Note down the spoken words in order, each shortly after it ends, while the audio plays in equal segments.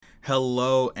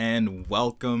Hello and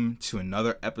welcome to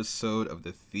another episode of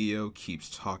the Theo Keeps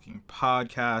Talking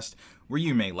podcast, where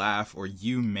you may laugh or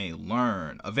you may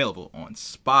learn. Available on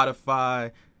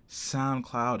Spotify,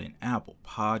 SoundCloud, and Apple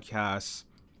Podcasts.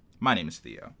 My name is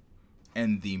Theo,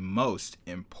 and the most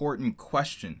important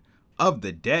question of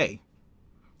the day: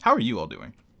 how are you all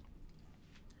doing?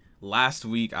 Last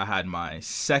week, I had my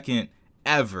second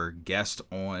ever guest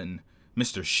on,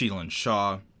 Mr. Sheelan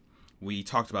Shaw. We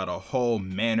talked about a whole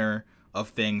manner of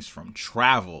things, from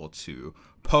travel to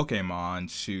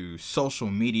Pokemon to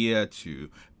social media to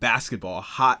basketball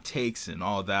hot takes and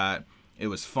all that. It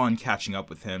was fun catching up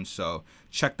with him, so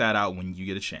check that out when you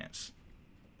get a chance.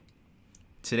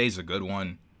 Today's a good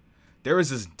one. There was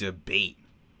this debate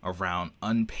around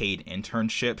unpaid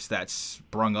internships that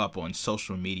sprung up on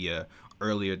social media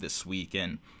earlier this week,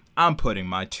 and I'm putting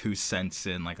my 2 cents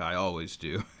in like I always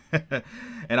do.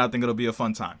 And I think it'll be a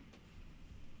fun time.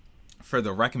 For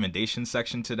the recommendation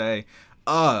section today,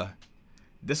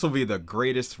 this will be the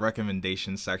greatest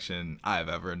recommendation section I've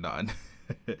ever done.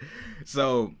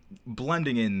 So,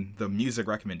 blending in the music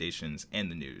recommendations and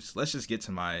the news. Let's just get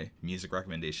to my music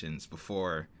recommendations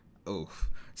before.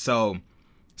 So,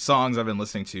 songs I've been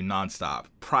listening to nonstop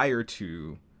prior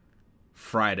to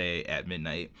Friday at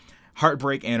midnight.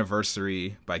 Heartbreak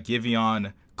Anniversary by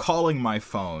Giveon. Calling My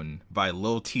Phone by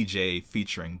Lil TJ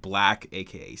featuring Black,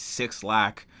 aka Six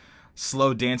Lack.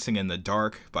 Slow Dancing in the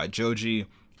Dark by Joji,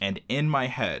 and In My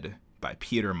Head by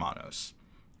Peter Manos.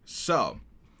 So,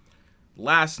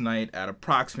 last night at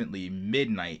approximately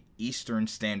midnight Eastern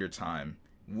Standard Time,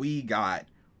 we got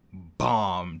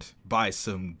bombed by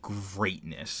some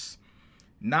greatness.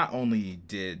 Not only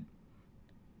did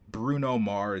Bruno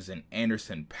Mars and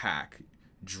Anderson .Paak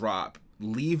drop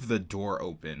Leave the Door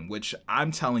Open, which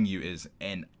I'm telling you is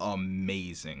an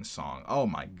amazing song. Oh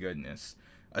my goodness.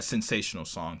 A sensational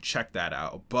song. Check that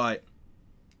out. But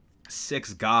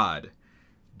Six God,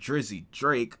 Drizzy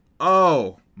Drake,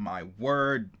 oh my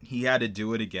word, he had to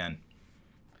do it again.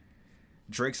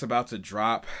 Drake's about to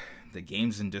drop The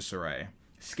Game's in Disarray.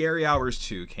 Scary Hours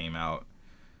 2 came out.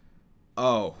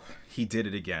 Oh, he did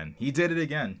it again. He did it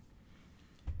again.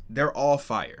 They're all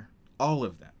fire. All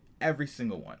of them. Every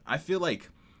single one. I feel like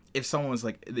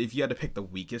if you had to pick the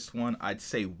weakest one, I'd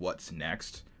say What's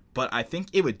Next. But I think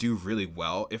it would do really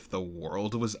well if the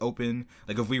world was open.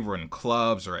 Like if we were in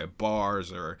clubs or at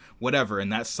bars or whatever and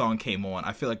that song came on,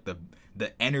 I feel like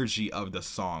the energy of the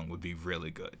song would be really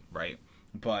good, right?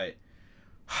 But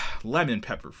Lemon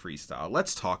Pepper Freestyle,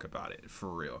 let's talk about it for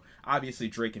real. Obviously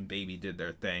Drake and Baby did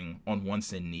their thing on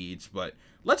Wants and Needs, but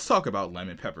let's talk about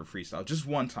Lemon Pepper Freestyle just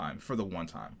one time, for the one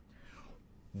time.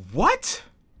 What?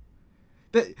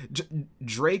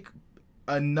 Drake,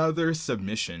 another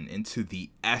submission into the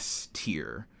S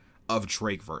tier of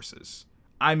Drake verses.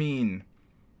 I mean,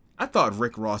 I thought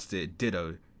Rick Ross did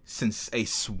a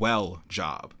swell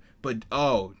job, but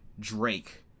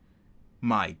Drake,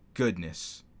 my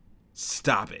goodness,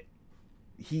 stop it.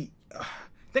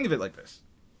 Think of it like this: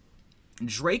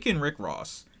 Drake and Rick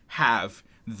Ross have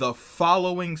the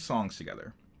following songs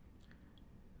together: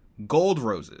 Gold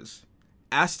Roses,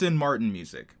 Aston Martin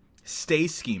Music, Stay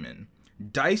Schemin',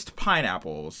 Diced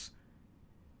Pineapples,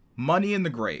 Money in the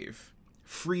Grave,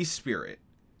 Free Spirit,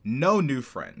 No New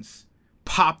Friends,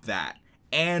 Pop That,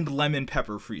 and Lemon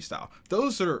Pepper Freestyle.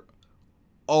 Those are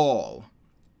all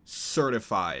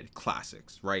certified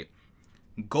classics, right?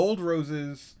 Gold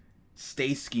Roses,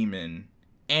 Stay Schemin',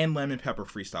 and Lemon Pepper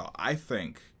Freestyle, I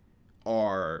think,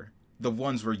 are the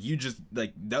ones where you just,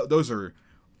 like, those are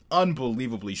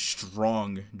unbelievably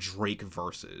strong Drake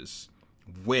verses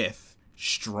with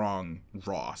strong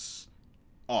Ross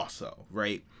also,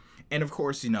 right? And of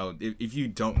course, if you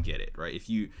don't get it, right, if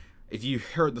you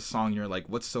heard the song, you're like,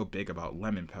 what's so big about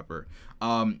Lemon Pepper?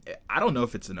 I don't know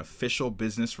if it's an official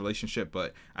business relationship,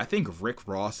 but I think Rick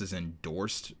Ross is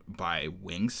endorsed by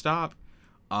Wingstop,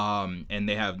 and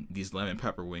they have these lemon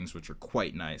pepper wings, which are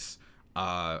quite nice.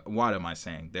 What am I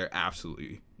saying? They're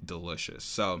absolutely delicious.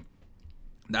 So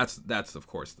that's of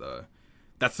course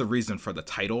that's the reason for the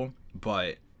title,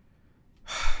 but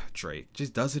Drake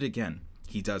just does it again.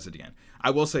 He does it again.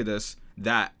 I will say this,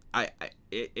 that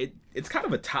it's kind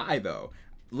of a tie though.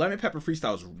 Lemon Pepper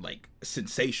Freestyle is like a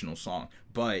sensational song,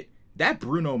 but that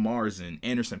Bruno Mars and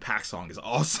Anderson .Paak song is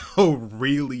also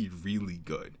really, really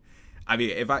good. I mean,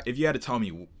 if you had to tell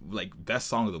me like best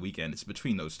song of the weekend, it's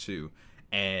between those two.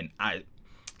 And I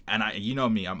you know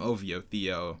me, I'm OVO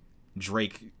Theo,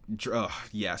 Drake,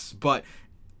 yes, but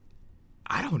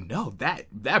I don't know,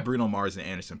 that Bruno Mars and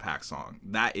Anderson .Paak song,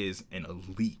 that is an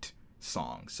elite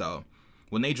song. So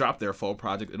when they drop their full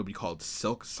project, it'll be called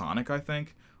Silk Sonic, I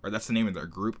think, or that's the name of their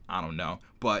group. I don't know.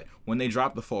 But when they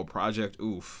drop the full project,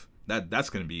 oof, that's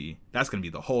gonna be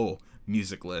the whole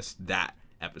music list that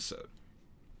episode.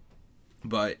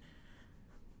 But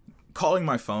Calling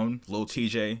My Phone, Lil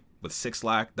TJ with 6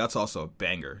 Lack, that's also a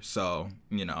banger. So,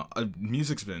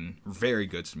 music's been very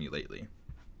good to me lately.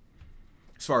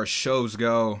 As far as shows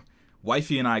go,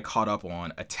 Wifey and I caught up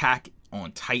on Attack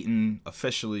on Titan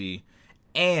officially,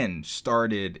 and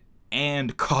started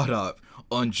and caught up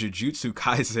on Jujutsu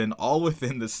Kaisen all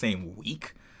within the same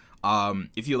week.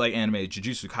 If you like anime,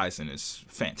 Jujutsu Kaisen is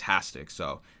fantastic,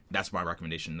 so that's my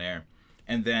recommendation there.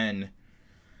 And then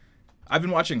I've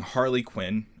been watching Harley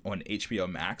Quinn on HBO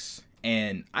Max,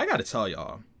 and I gotta tell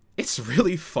y'all, it's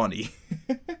really funny.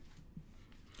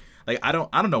 Like, I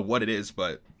don't know what it is,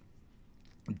 but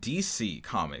DC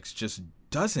Comics just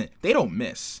they don't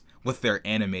miss with their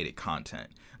animated content.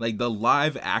 Like, the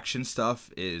live action stuff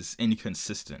is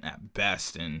inconsistent at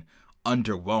best and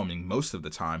underwhelming most of the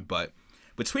time, but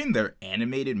between their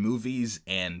animated movies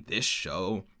and this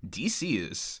show,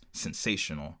 DC is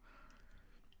sensational.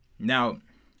 Now,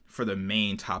 for the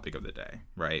main topic of the day,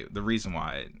 right? The reason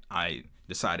why I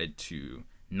decided to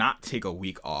not take a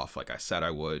week off like I said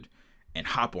I would and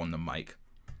hop on the mic,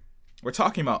 we're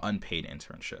talking about unpaid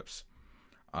internships.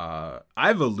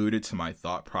 I've alluded to my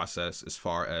thought process as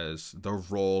far as the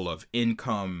role of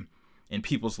income in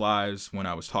people's lives when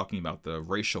I was talking about the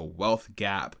racial wealth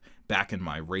gap back in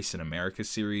my Race in America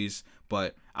series,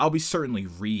 but I'll be certainly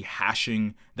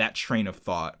rehashing that train of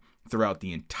thought throughout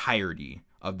the entirety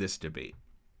of this debate.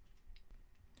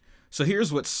 So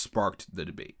here's what sparked the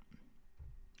debate.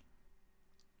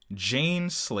 Jane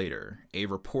Slater, a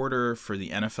reporter for the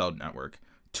NFL Network,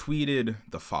 tweeted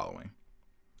the following: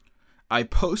 I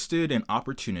posted an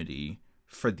opportunity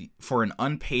for an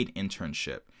unpaid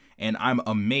internship, and I'm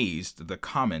amazed the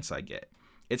comments I get.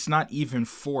 It's not even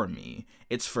for me,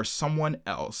 it's for someone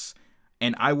else,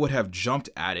 and I would have jumped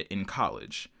at it in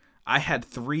college. I had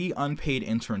 3 unpaid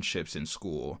internships in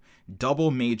school, double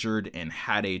majored and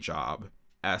had a job.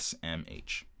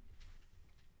 SMH.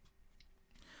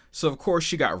 So of course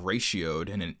she got ratioed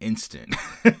in an instant.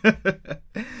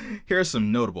 Here are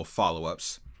some notable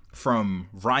follow-ups from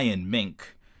Ryan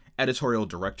Mink, editorial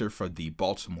director for the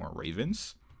Baltimore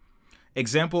Ravens.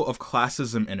 Example of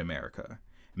classism in America.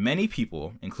 Many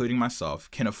people, including myself,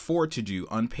 can afford to do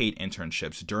unpaid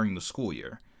internships during the school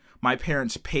year. My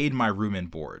parents paid my room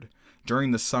and board.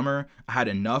 During the summer, I had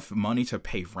enough money to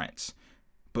pay rent.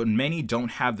 But many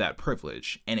don't have that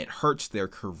privilege, and it hurts their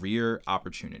career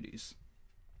opportunities.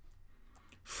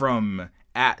 From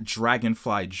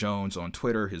 @Dragonfly Jones on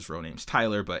Twitter, his real name's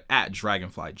Tyler, but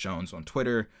 @Dragonfly Jones on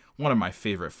Twitter, one of my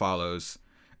favorite follows.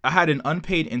 I had an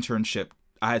unpaid internship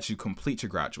I had to complete to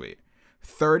graduate.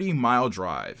 30-mile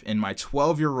drive in my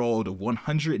 12-year-old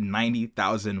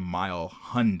 190,000-mile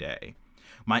Hyundai.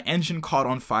 My engine caught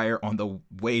on fire on the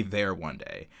way there one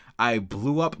day. I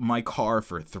blew up my car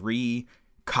for 3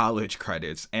 college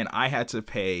credits, and I had to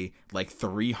pay like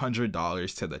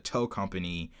 $300 to the tow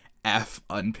company. F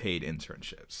unpaid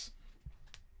internships.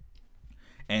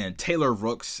 And Taylor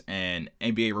Rooks, an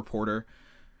NBA reporter,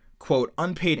 quote,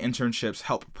 unpaid internships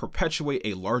help perpetuate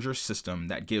a larger system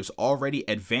that gives already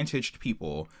advantaged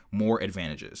people more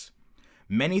advantages.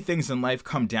 Many things in life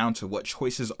come down to what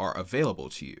choices are available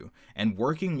to you, and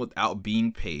working without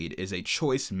being paid is a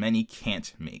choice many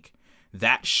can't make.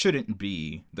 That shouldn't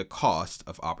be the cost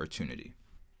of opportunity.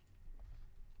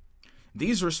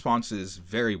 These responses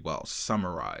very well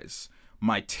summarize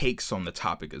my takes on the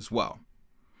topic as well.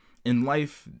 In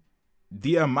life,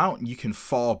 the amount you can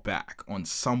fall back on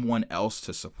someone else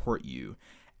to support you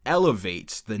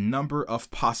elevates the number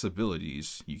of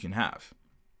possibilities you can have.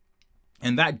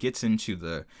 And that gets into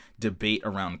the debate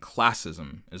around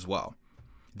classism as well.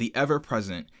 The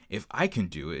ever-present, if I can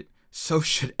do it, so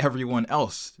should everyone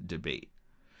else debate.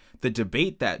 The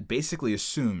debate that basically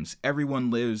assumes everyone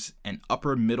lives an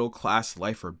upper middle class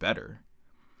life or better.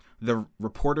 The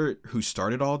reporter who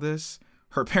started all this,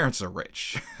 her parents are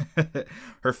rich.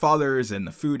 Her father is in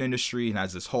the food industry and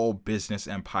has this whole business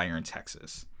empire in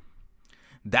Texas.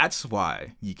 That's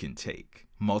why you can take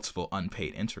multiple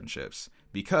unpaid internships,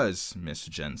 because Miss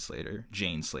Jane Slater,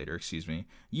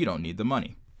 you don't need the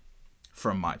money,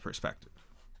 from my perspective.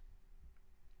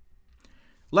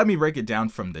 Let me break it down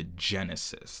from the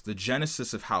genesis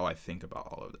of how I think about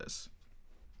all of this.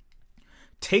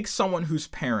 Take someone whose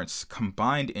parents'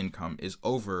 combined income is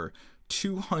over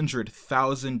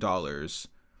 $200,000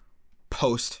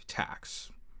 post-tax.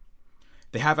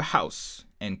 They have a house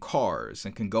and cars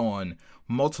and can go on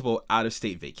multiple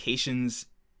out-of-state vacations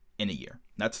in a year.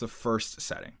 That's the first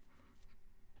setting.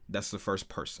 That's the first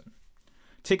person.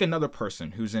 Take another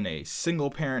person who's in a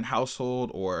single parent household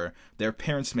or their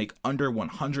parents make under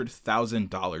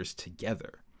 $100,000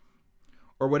 together,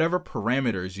 or whatever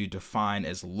parameters you define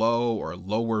as low or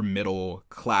lower middle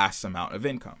class amount of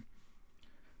income.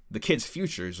 The kids'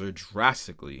 futures are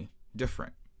drastically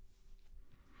different.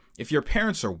 If your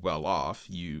parents are well off,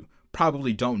 you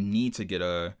probably don't need to get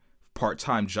a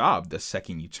part-time job the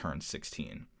second you turn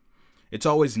 16. It's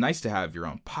always nice to have your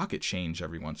own pocket change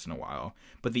every once in a while,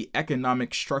 but the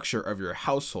economic structure of your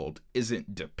household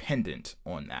isn't dependent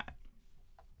on that.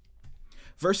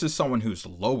 Versus someone who's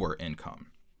lower income.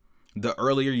 The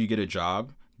earlier you get a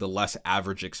job, the less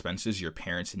average expenses your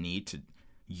parents need to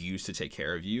use to take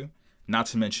care of you, not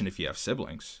to mention if you have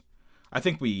siblings. I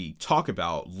think we talk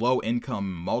about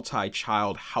low-income,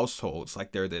 multi-child households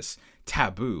like they're this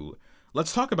taboo.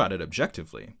 Let's talk about it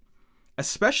objectively.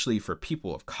 Especially for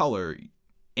people of color,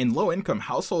 in low-income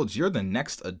households, you're the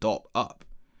next adult up.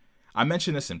 I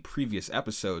mentioned this in previous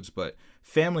episodes, but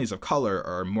families of color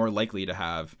are more likely to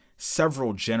have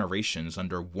several generations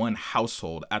under one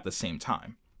household at the same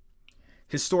time.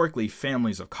 Historically,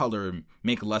 families of color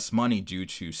make less money due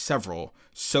to several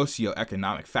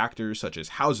socioeconomic factors such as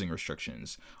housing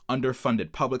restrictions,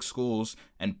 underfunded public schools,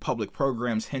 and public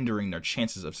programs hindering their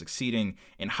chances of succeeding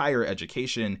in higher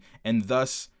education and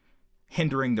thus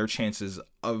hindering their chances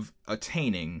of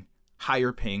attaining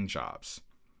higher paying jobs.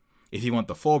 If you want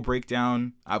the full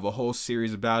breakdown, I have a whole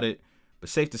series about it, but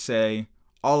safe to say,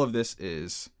 all of this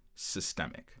is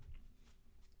systemic.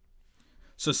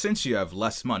 So since you have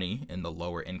less money in the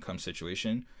lower income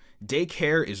situation,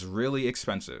 daycare is really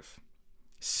expensive.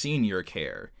 Senior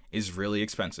care is really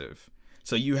expensive.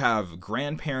 So you have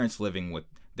grandparents living with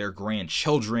their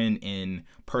grandchildren in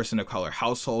person of color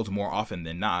households more often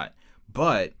than not,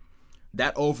 but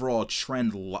that overall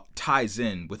trend ties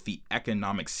in with the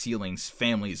economic ceilings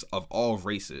families of all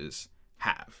races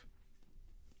have.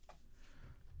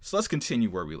 So let's continue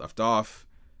where we left off.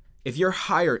 If you're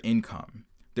higher income,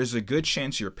 there's a good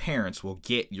chance your parents will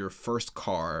get your first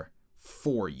car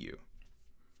for you.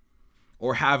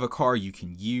 Or have a car you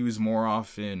can use more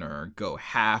often, or go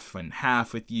half and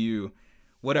half with you,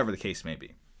 whatever the case may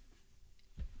be.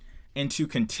 And to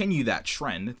continue that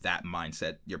trend, that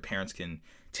mindset, your parents can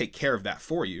take care of that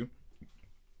for you,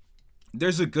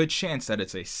 there's a good chance that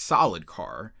it's a solid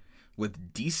car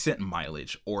with decent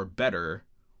mileage or better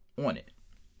on it.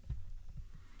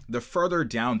 The further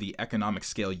down the economic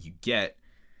scale you get,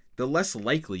 the less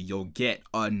likely you'll get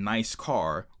a nice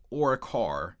car or a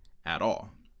car at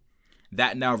all.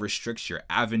 That now restricts your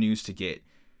avenues to get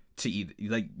to either,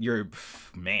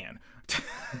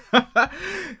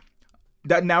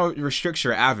 that now restricts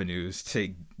your avenues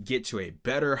to get to a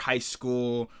better high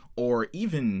school or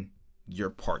even your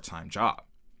part-time job,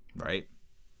 right?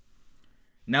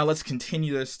 Now let's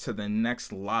continue this to the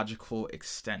next logical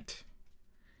extent.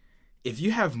 If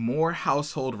you have more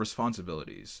household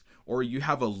responsibilities, or you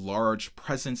have a large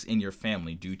presence in your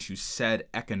family due to said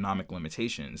economic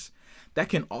limitations, that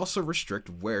can also restrict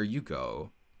where you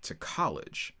go to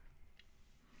college.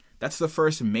 That's the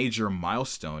first major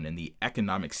milestone in the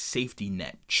economic safety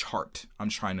net chart I'm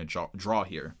trying to draw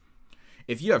here.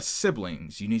 If you have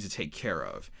siblings you need to take care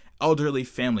of, elderly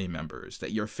family members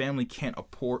that your family can't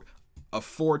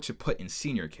afford to put in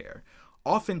senior care,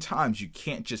 oftentimes you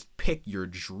can't just pick your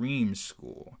dream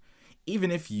school.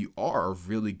 Even if you are a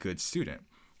really good student,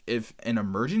 if an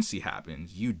emergency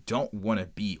happens, you don't want to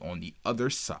be on the other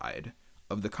side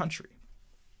of the country.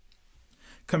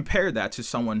 Compare that to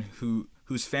someone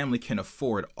whose family can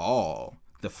afford all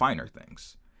the finer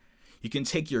things. You can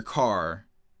take your car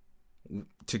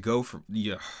to go for,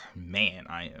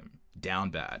 I am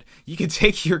down bad. You can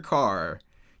take your car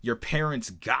your parents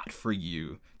got for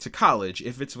you to college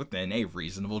if it's within a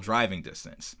reasonable driving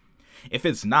distance. If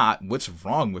it's not, what's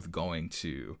wrong with going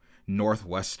to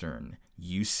Northwestern,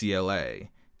 UCLA,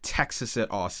 Texas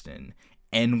at Austin,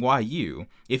 NYU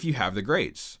if you have the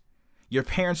grades? Your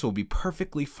parents will be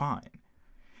perfectly fine.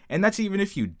 And that's even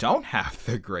if you don't have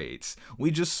the grades.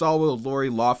 We just saw with Lori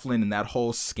Loughlin and that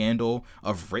whole scandal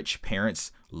of rich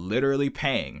parents literally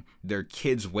paying their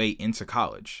kids' way into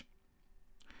college.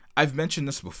 I've mentioned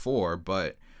this before,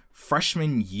 but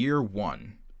freshman year,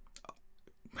 one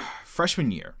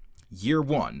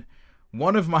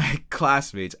of my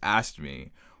classmates asked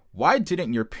me, why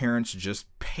didn't your parents just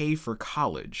pay for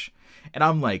college? And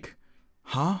I'm like,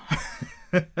 huh?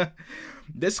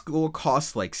 This school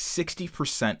costs like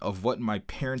 60% of what my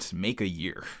parents make a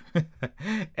year.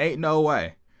 Ain't no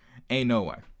way.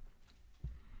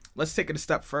 Let's take it a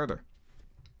step further.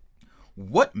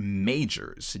 What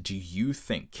majors do you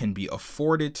think can be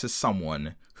afforded to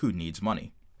someone who needs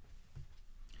money?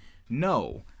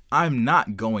 No, I'm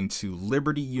not going to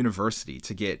Liberty University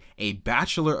to get a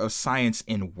Bachelor of Science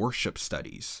in Worship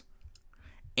Studies.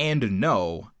 And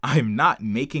no, I'm not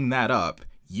making that up.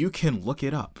 You can look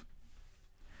it up.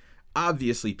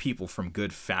 Obviously, people from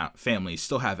good families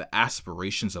still have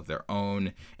aspirations of their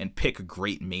own and pick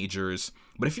great majors.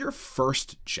 But if you're a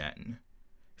first gen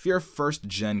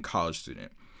college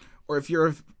student, or if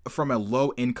you're from a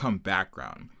low income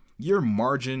background, your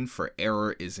margin for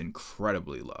error is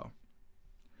incredibly low.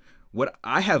 What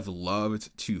I have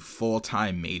loved to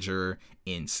full-time major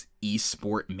in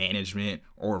e-sport management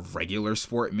or regular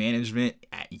sport management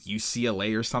at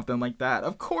UCLA or something like that,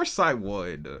 of course I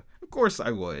would.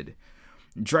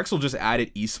 Drexel just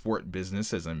added esport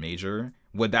business as a major.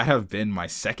 Would that have been my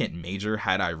second major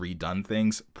had I redone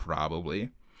things?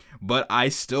 Probably. But I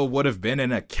still would have been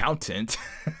an accountant.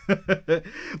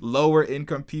 Lower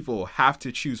income people have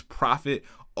to choose profit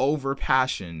over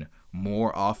passion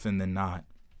more often than not.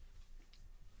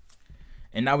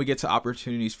 And now we get to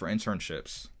opportunities for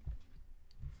internships.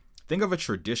 Think of a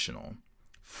traditional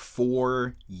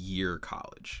 4-year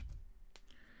college.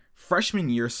 Freshman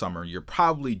year summer, you're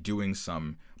probably doing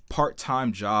some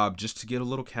part-time job just to get a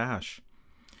little cash.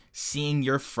 Seeing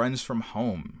your friends from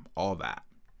home, all that.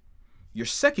 Your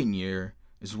second year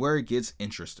is where it gets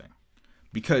interesting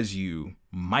because you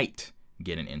might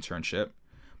get an internship,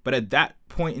 but at that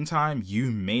point in time, you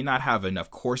may not have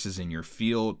enough courses in your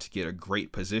field to get a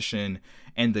great position,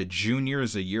 and the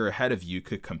juniors a year ahead of you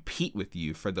could compete with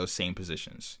you for those same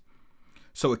positions.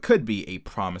 So it could be a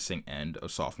promising end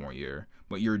of sophomore year,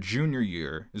 but your junior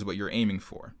year is what you're aiming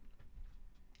for.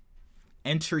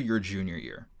 Enter your junior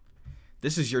year.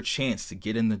 This is your chance to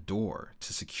get in the door,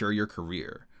 to secure your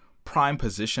career, prime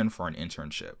position for an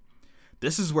internship.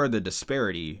 This is where the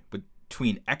disparity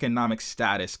between economic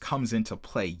status comes into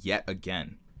play yet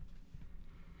again.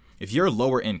 If you're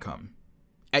lower income,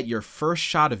 at your first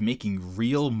shot of making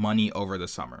real money over the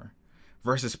summer,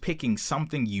 versus picking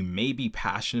something you may be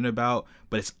passionate about,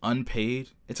 but it's unpaid,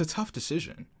 it's a tough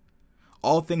decision.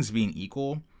 All things being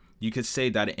equal, you could say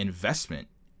that an investment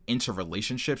into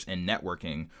relationships and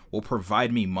networking will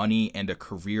provide me money and a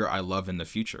career I love in the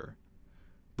future.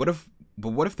 But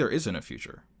what if there isn't a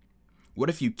future? What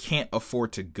if you can't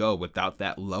afford to go without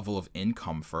that level of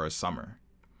income for a summer?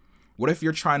 What if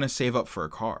you're trying to save up for a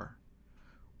car?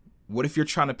 What if you're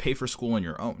trying to pay for school on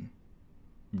your own?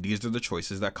 These are the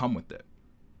choices that come with it.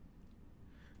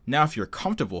 Now, if you're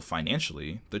comfortable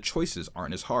financially, the choices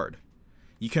aren't as hard.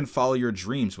 You can follow your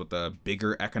dreams with a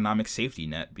bigger economic safety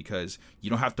net because you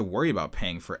don't have to worry about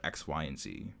paying for X, Y, and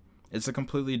Z. It's a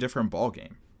completely different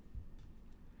ballgame.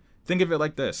 Think of it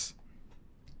like this.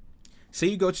 Say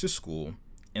you go to school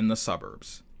in the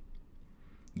suburbs.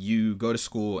 You go to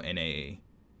school in a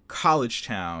college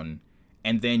town,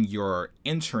 and then your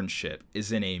internship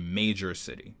is in a major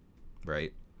city,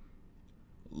 right?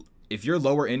 If you're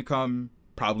lower income,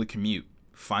 probably commute,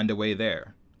 find a way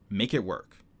there, make it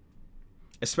work.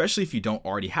 Especially if you don't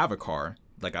already have a car,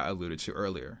 like I alluded to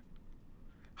earlier.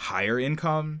 Higher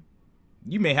income,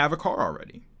 you may have a car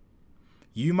already.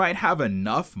 You might have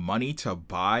enough money to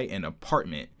buy an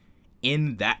apartment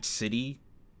in that city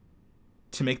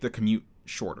to make the commute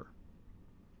shorter.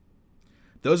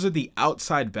 Those are the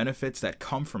outside benefits that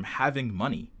come from having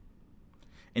money.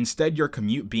 Instead, your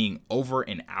commute being over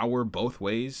an hour both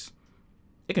ways,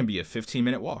 it can be a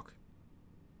 15-minute walk.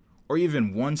 Or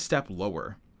even one step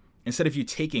lower. Instead of you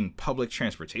taking public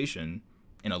transportation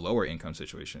in a lower income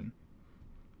situation,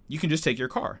 you can just take your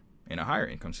car in a higher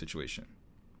income situation.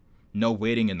 No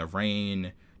waiting in the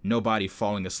rain, nobody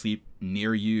falling asleep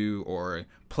near you or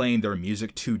playing their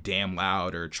music too damn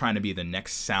loud or trying to be the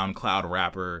next SoundCloud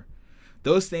rapper.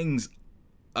 Those things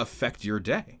affect your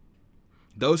day.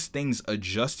 Those things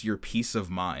adjust your peace of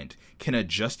mind, can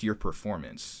adjust your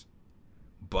performance.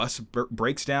 Bus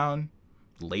breaks down,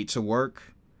 late to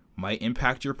work, might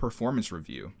impact your performance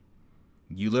review.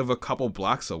 You live a couple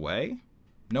blocks away?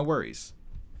 No worries.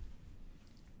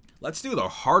 Let's do the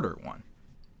harder one.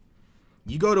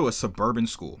 You go to a suburban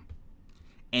school,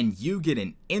 and you get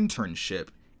an internship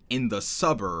in the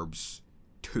suburbs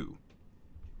too.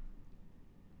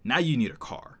 Now you need a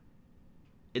car.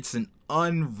 It's an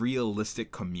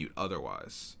unrealistic commute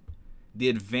otherwise. The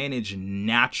advantage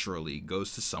naturally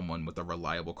goes to someone with a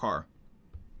reliable car.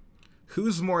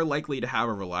 Who's more likely to have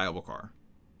a reliable car?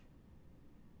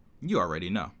 You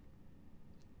already know.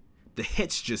 The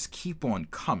hits just keep on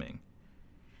coming.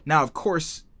 Now, of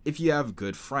course, if you have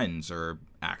good friends or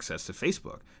access to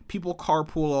Facebook, people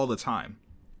carpool all the time.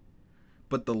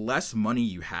 But the less money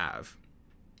you have,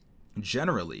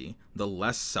 generally, the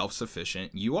less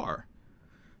self-sufficient you are.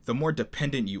 The more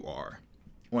dependent you are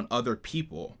on other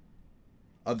people,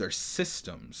 other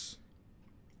systems,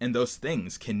 and those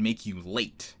things can make you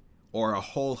late, or a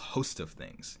whole host of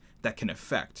things that can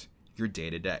affect your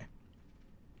day-to-day.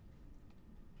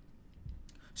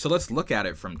 So let's look at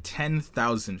it from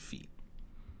 10,000 feet.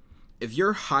 If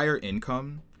you're higher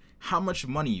income, how much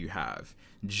money you have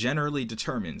generally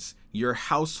determines your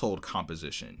household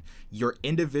composition, your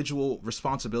individual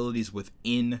responsibilities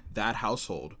within that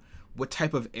household, what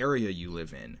type of area you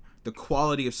live in, the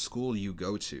quality of school you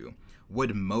go to,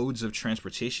 what modes of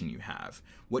transportation you have,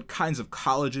 what kinds of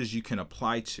colleges you can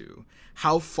apply to,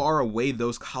 how far away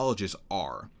those colleges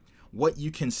are, what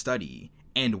you can study,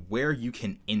 and where you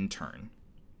can intern.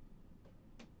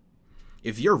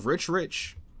 If you're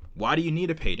rich, why do you need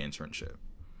a paid internship?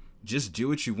 Just do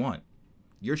what you want.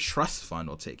 Your trust fund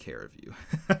will take care of you.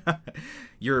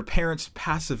 Your parents'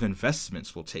 passive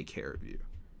investments will take care of you.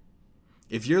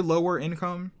 If you're lower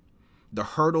income, the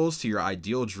hurdles to your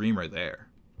ideal dream are there.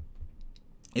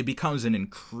 It becomes an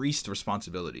increased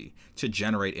responsibility to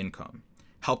generate income,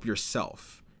 help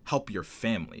yourself, help your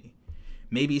family,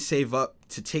 maybe save up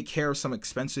to take care of some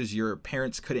expenses your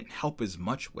parents couldn't help as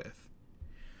much with.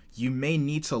 You may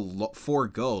need to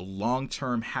forego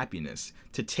long-term happiness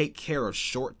to take care of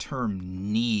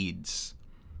short-term needs.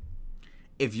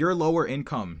 If you're lower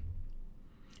income,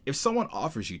 if someone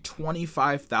offers you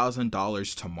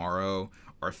 $25,000 tomorrow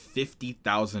or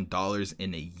 $50,000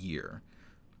 in a year,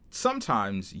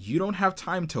 sometimes you don't have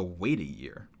time to wait a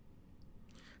year.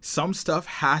 Some stuff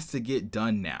has to get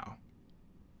done now,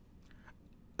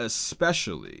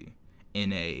 especially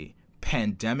in a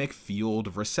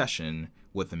pandemic-fueled recession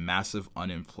with massive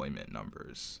unemployment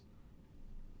numbers.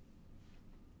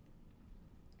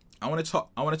 I want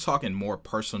to talk in more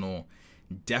personal,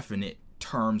 definite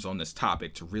terms on this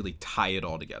topic to really tie it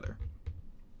all together.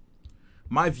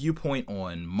 My viewpoint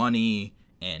on money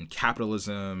and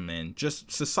capitalism and just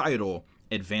societal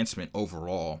advancement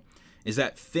overall is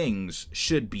that things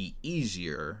should be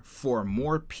easier for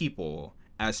more people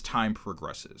as time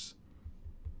progresses.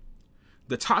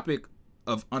 The topic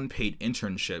of unpaid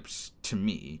internships, to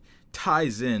me,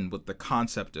 ties in with the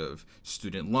concept of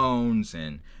student loans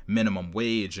and minimum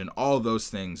wage and all those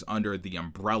things under the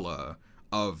umbrella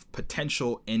of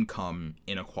potential income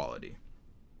inequality.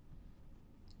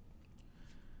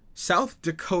 South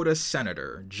Dakota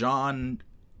Senator John,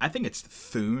 I think it's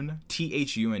Thune,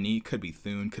 Thune, could be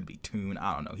Thune, could be Toon,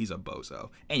 I don't know, he's a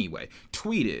bozo. Anyway,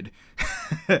 tweeted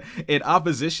in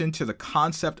opposition to the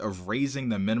concept of raising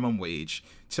the minimum wage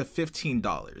to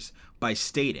 $15 by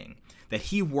stating that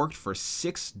he worked for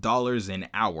 $6 an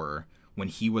hour when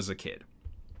he was a kid.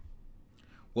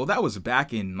 Well, that was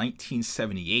back in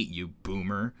 1978, you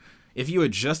boomer. If you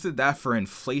adjusted that for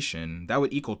inflation, that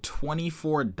would equal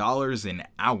 $24 an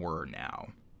hour now.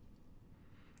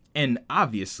 And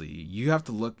obviously, you have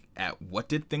to look at what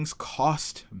did things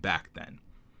cost back then.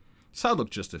 So I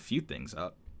looked just a few things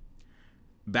up.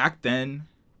 Back then,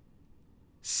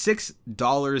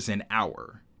 $6 an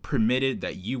hour permitted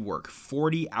that you work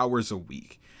 40 hours a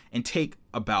week and take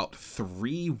about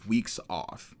 3 weeks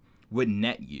off would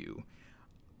net you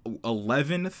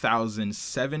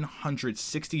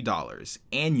 $11,760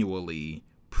 annually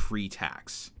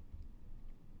pre-tax.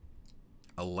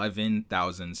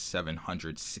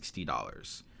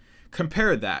 $11,760.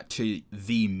 Compare that to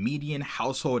the median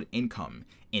household income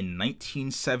in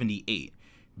 1978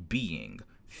 being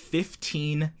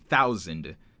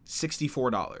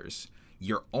 $15,064.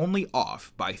 You're only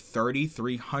off by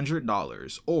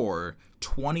 $3,300 or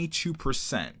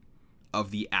 22% of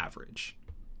the average.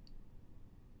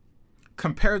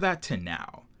 Compare that to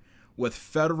now, with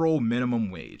federal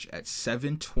minimum wage at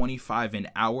 $7.25 an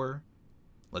hour.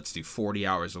 Let's do 40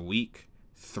 hours a week,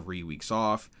 3 weeks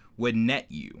off, would net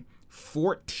you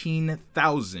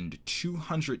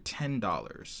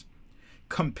 $14,210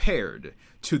 compared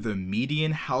to the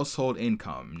median household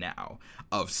income now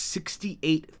of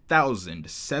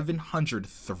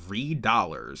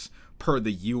 $68,703 per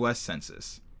the U.S.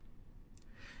 Census.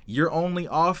 You're only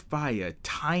off by a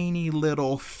tiny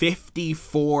little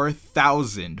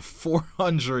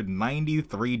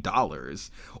 $54,493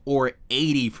 or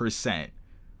 80%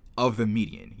 of the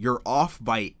median. You're off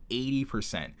by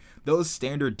 80%. Those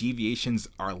standard deviations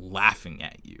are laughing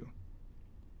at you.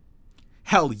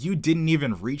 Hell, you didn't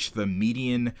even reach the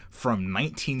median from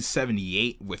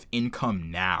 1978 with income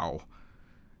now.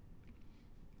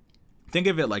 Think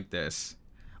of it like this.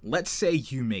 Let's say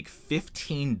you make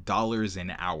 $15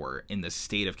 an hour in the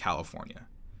state of California.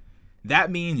 That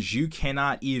means you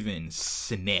cannot even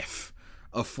sniff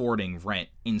affording rent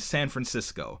in San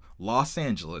Francisco, Los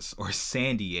Angeles, or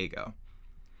San Diego.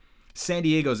 San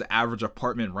Diego's average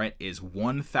apartment rent is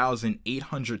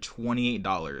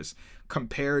 $1,828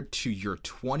 compared to your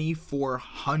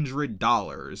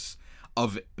 $2,400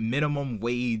 of minimum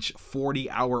wage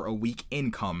 40-hour-a-week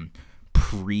income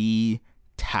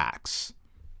pre-tax.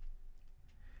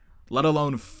 Let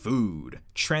alone food,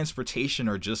 transportation,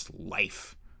 or just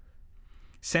life.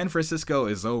 San Francisco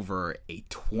is over a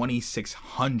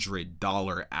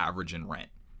 $2,600 average in rent.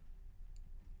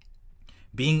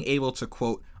 Being able to,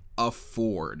 quote,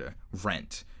 afford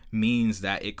rent means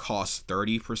that it costs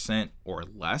 30% or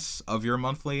less of your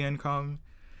monthly income.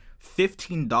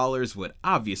 $15 would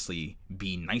obviously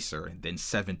be nicer than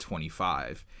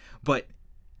 $7.25, but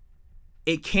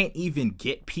it can't even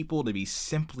get people to be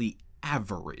simply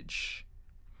average.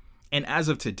 And as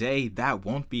of today, that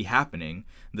won't be happening.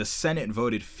 The Senate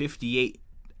voted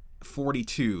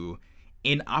 58-42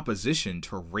 in opposition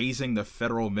to raising the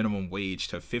federal minimum wage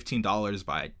to $15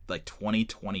 by like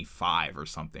 2025 or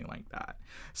something like that.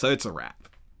 So it's a wrap,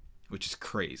 which is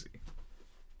crazy.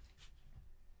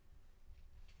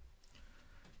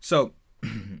 So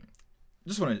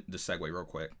just want to segue real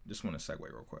quick.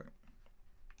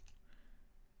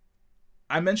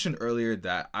 I mentioned earlier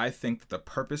that I think the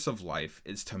purpose of life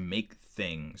is to make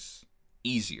things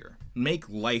easier. Make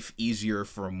life easier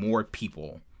for more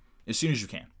people as soon as you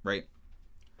can, right?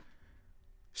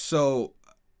 So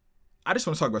I just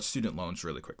want to talk about student loans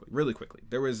really quickly.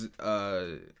 There was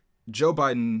Joe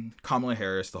Biden, Kamala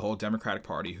Harris, the whole Democratic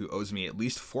Party, who owes me at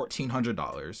least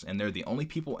 $1,400, and they're the only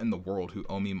people in the world who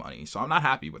owe me money, so I'm not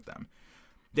happy with them.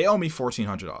 They owe me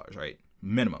 $1,400, right?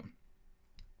 Minimum.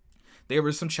 There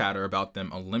was some chatter about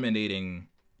them eliminating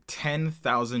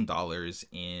 $10,000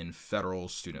 in federal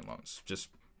student loans, just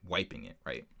wiping it,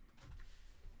 right?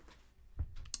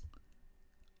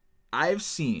 I've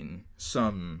seen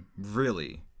some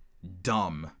really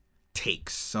dumb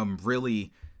takes, some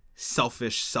really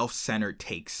selfish, self-centered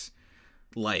takes,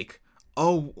 like,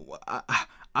 oh,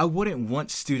 I wouldn't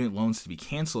want student loans to be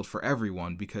canceled for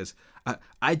everyone because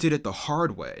I did it the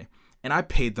hard way and I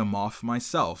paid them off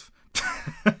myself.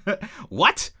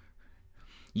 What?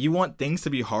 You want things to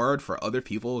be hard for other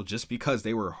people just because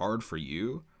they were hard for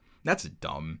you? That's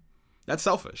dumb. That's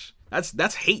selfish.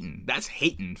 That's hating. That's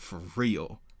hating for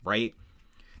real, right?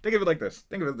 Think of it like this.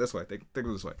 Think of it this way. Think of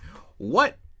it this way.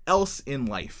 What else in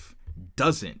life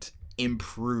doesn't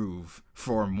improve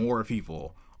for more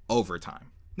people over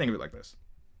time? Think of it like this.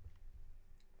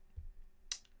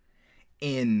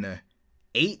 In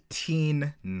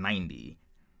 1890,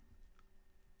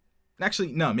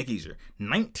 actually, no, make it easier.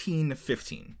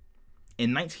 1915.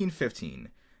 In 1915,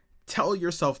 tell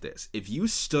yourself this. If you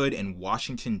stood in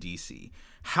Washington, D.C.,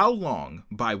 how long,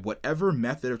 by whatever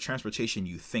method of transportation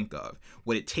you think of,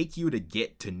 would it take you to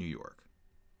get to New York?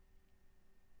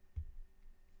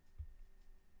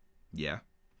 Yeah,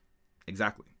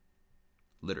 exactly.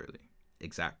 Literally,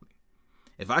 exactly.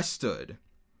 If I stood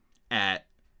at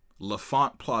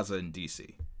LaFont Plaza in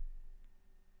D.C.,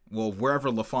 well,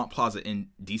 wherever LaFont Plaza in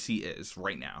D.C. is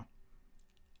right now,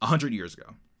 100 years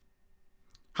ago,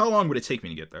 how long would it take me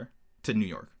to get there? To New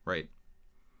York, right?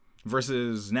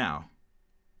 Versus now,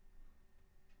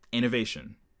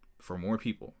 innovation for more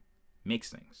people makes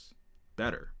things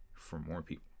better for more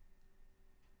people.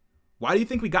 Why do you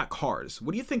think we got cars?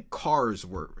 What do you think cars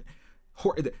were?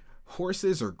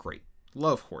 Horses are great.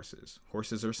 Love horses.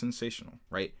 Horses are sensational,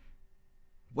 right?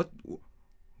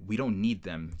 We don't need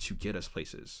them to get us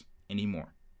places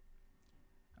anymore.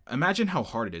 Imagine how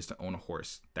hard it is to own a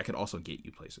horse that could also get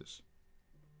you places,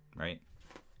 right?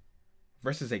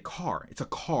 Versus a car. It's a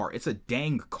car. It's a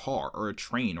dang car or a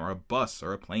train or a bus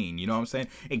or a plane. You know what I'm saying?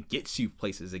 It gets you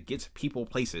places. It gets people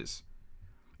places.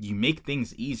 You make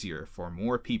things easier for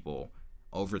more people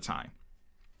over time.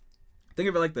 Think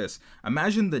of it like this.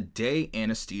 Imagine the day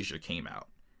anesthesia came out.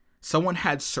 Someone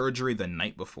had surgery the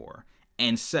night before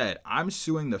and said, I'm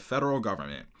suing the federal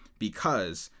government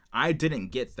because I didn't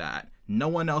get that. No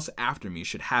one else after me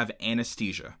should have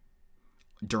anesthesia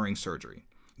during surgery.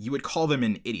 You would call them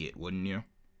an idiot, wouldn't you?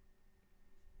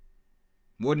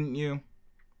 Wouldn't you?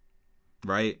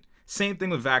 Right? Same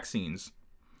thing with vaccines.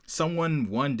 Someone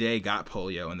one day got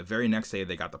polio, and the very next day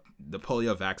they got the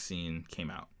polio vaccine came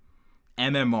out.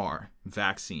 MMR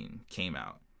vaccine came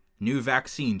out. New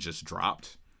vaccine just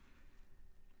dropped.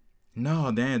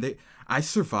 No, man, I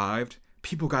survived.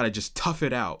 People gotta just tough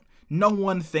it out. No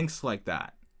one thinks like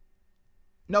that.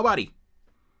 Nobody.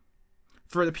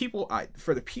 For the people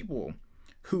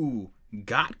who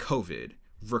got COVID,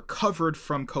 recovered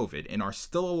from COVID, and are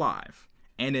still alive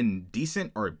and in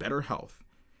decent or better health,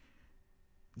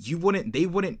 they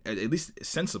wouldn't, at least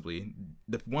sensibly,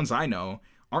 the ones I know,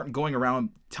 aren't going around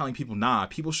telling people, nah,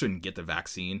 people shouldn't get the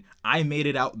vaccine. I made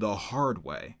it out the hard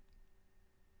way.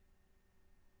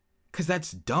 Because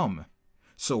that's dumb.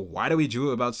 So why do we do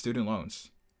it about student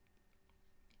loans?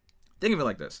 Think of it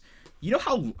like this. You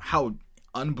know how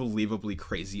unbelievably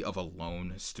crazy of a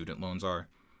loan student loans are?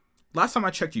 Last time I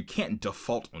checked, you can't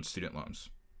default on student loans.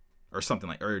 Or something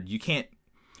like, or you can't,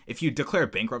 if you declare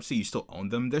bankruptcy, you still own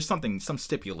them. There's some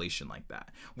stipulation like that,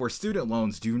 where student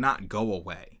loans do not go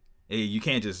away. You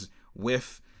can't just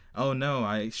whiff, oh no,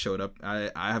 I showed up, I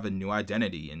have a new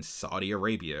identity in Saudi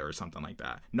Arabia or something like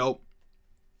that. Nope.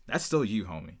 That's still you,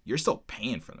 homie. You're still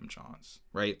paying for them, Johns,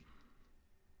 right?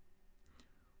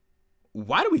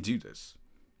 Why do we do this?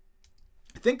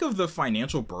 Think of the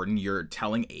financial burden you're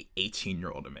telling a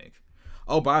 18-year-old to make.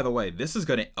 Oh, by the way, this is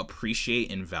going to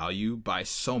appreciate in value by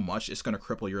so much, it's going to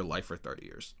cripple your life for 30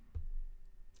 years.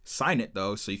 Sign it,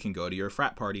 though, so you can go to your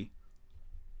frat party.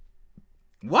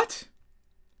 What?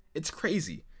 It's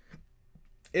crazy.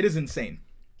 It is insane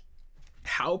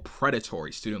how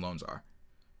predatory student loans are.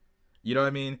 You know what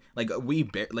I mean? Like,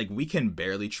 we can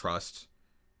barely trust,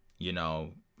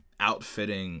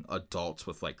 outfitting adults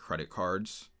with, like, credit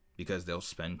cards because they'll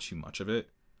spend too much of it.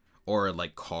 Or,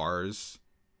 like, cars.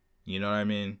 You know what I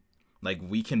mean? Like,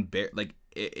 we can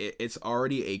it's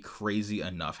already a crazy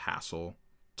enough hassle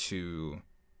to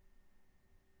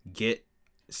get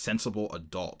sensible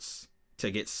adults to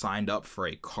get signed up for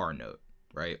a car note,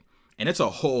 right? And it's a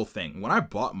whole thing. When I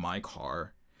bought my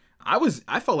car, I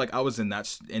felt like I was in that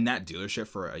dealership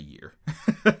for a year.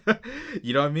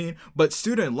 You know what I mean? But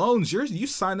student loans, you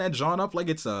sign that John up like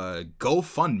it's a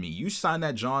GoFundMe. You sign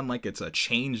that John like it's a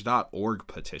change.org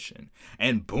petition.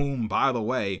 And boom, by the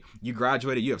way, you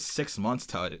graduated, you have 6 months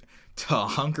to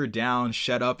hunker down,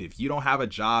 shut up. If you don't have a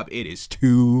job, it is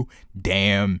too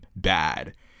damn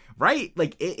bad. Right?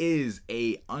 Like, it is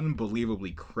a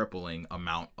unbelievably crippling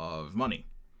amount of money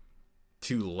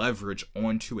to leverage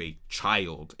onto a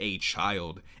child.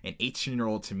 An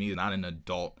 18-year-old to me is not an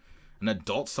adult. An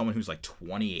adult, someone who's like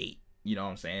 28. You know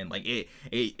what I'm saying? Like,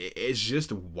 it's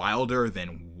just wilder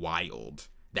than wild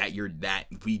that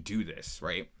we do this,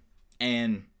 right?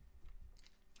 And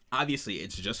obviously,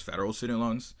 it's just federal student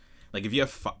loans. Like, if you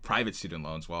have private student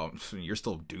loans, well, you're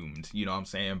still doomed. You know what I'm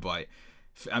saying? But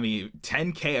I mean,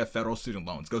 $10,000 of federal student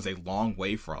loans goes a long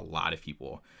way for a lot of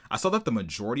people. I saw that the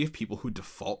majority of people who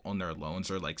default on their loans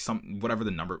are like whatever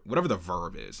the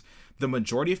verb is. The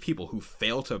majority of people who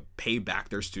fail to pay back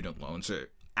their student loans are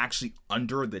actually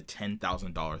under the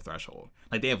 $10,000 threshold.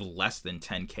 Like, they have less than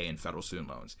 $10,000 in federal student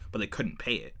loans, but they couldn't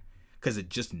pay it because it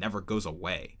just never goes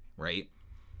away, right?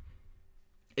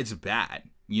 It's bad,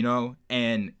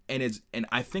 and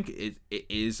I think it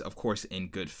is, of course, in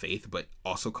good faith, but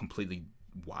also completely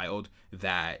wild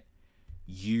that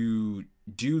you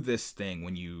do this thing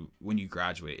when you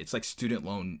graduate. It's like student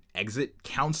loan exit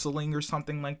counseling or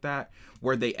something like that,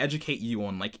 where they educate you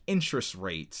on like interest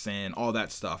rates and all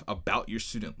that stuff about your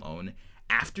student loan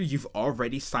after you've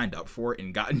already signed up for it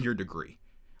and gotten your degree.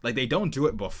 Like, they don't do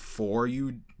it before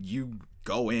you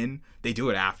go in, they do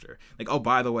it after. Like, oh,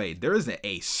 by the way, there is a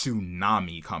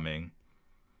tsunami coming.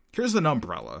 Here's an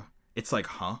umbrella. It's like,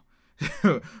 huh?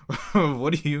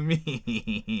 What do you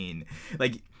mean?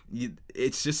 Like,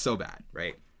 it's just so bad,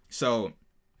 right? So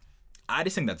I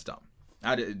just think that's dumb.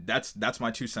 That's my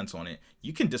 2 cents on it.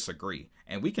 You can disagree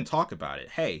and we can talk about it.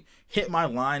 Hey, hit my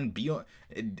line.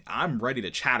 I'm ready to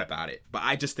chat about it. But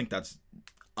I just think that's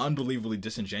unbelievably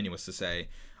disingenuous to say,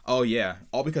 oh yeah,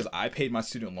 all because I paid my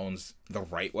student loans the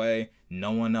right way,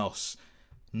 no one else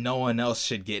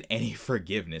should get any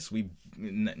forgiveness.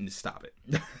 Stop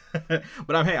it.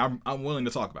 But I'm willing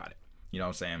to talk about it. You know what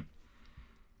I'm saying?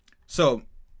 So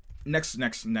next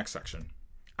section.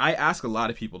 I ask a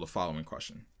lot of people the following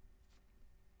question.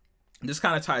 This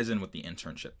kind of ties in with the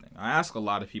internship thing. I ask a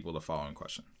lot of people the following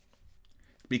question,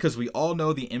 because we all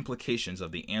know the implications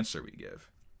of the answer we give.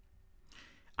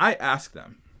 I ask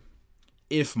them,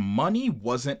 if money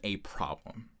wasn't a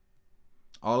problem,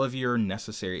 all of your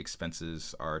necessary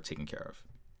expenses are taken care of,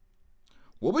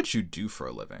 what would you do for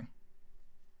a living?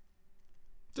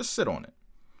 Just sit on it.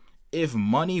 If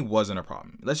money wasn't a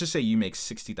problem, let's just say you make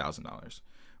 $60,000,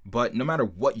 but no matter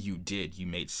what you did, you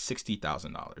made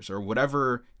 $60,000 or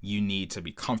whatever you need to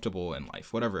be comfortable in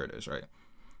life, whatever it is, right?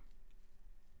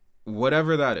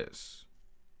 Whatever that is,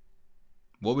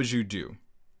 what would you do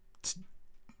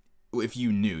if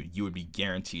you knew you would be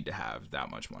guaranteed to have that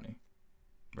much money,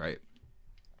 right?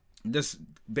 This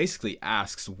basically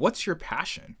asks, what's your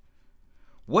passion?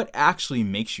 What actually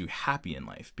makes you happy in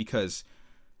life? Because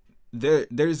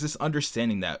there's this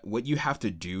understanding that what you have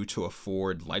to do to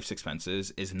afford life's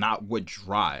expenses is not what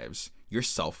drives your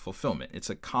self-fulfillment.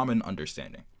 It's a common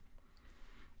understanding.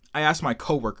 I asked my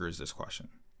coworkers this question.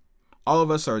 All of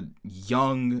us are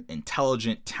young,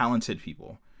 intelligent, talented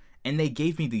people, and they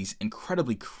gave me these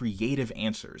incredibly creative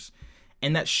answers.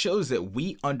 And that shows that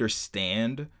we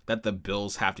understand that the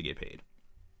bills have to get paid.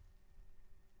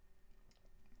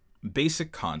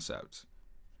 Basic concept.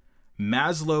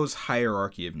 Maslow's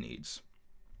hierarchy of needs.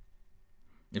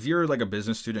 If you're like a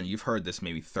business student, you've heard this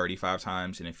maybe 35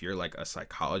 times. And if you're like a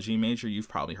psychology major, you've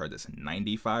probably heard this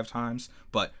 95 times.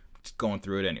 But just going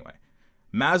through it anyway.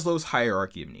 Maslow's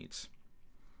hierarchy of needs.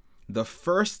 The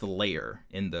first layer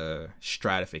in the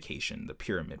stratification, the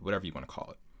pyramid, whatever you want to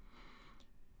call it,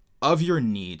 of your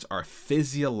needs are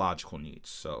physiological needs.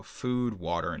 So food,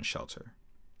 water, and shelter.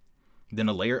 Then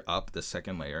a layer up, the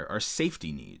second layer, are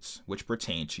safety needs, which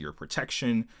pertain to your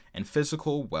protection and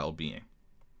physical well-being.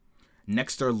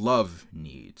 Next are love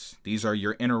needs. These are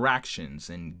your interactions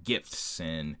and gifts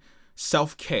and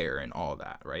self-care and all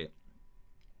that, right?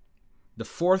 The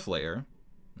fourth layer,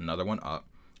 another one up,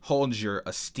 holds your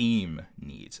esteem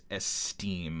needs.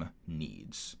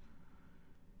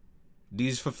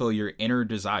 These fulfill your inner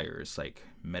desires like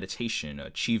meditation,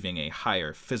 achieving a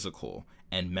higher physical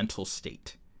and mental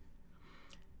state.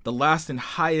 The last and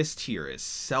highest tier is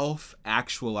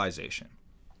self-actualization.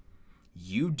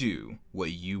 You do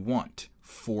what you want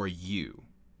for you.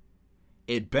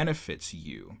 It benefits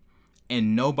you,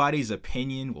 and nobody's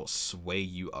opinion will sway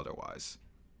you otherwise.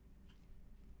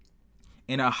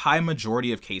 In a high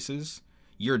majority of cases,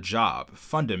 your job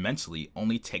fundamentally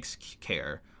only takes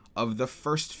care of the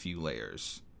first few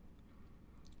layers.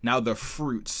 Now the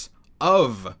fruits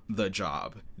of the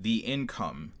job, the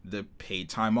income, the paid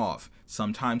time off,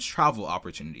 sometimes travel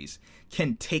opportunities,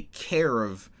 can take care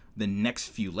of the next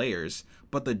few layers,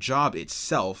 but the job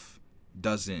itself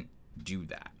doesn't do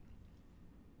that.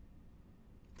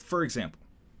 For example,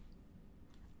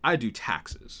 I do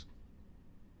taxes.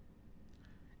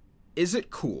 Is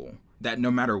it cool that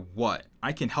no matter what,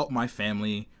 I can help my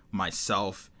family,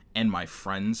 myself, and my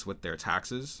friends with their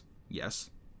taxes? Yes.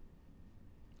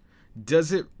 Does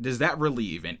that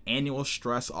relieve an annual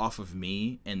stress off of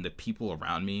me and the people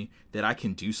around me that I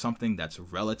can do something that's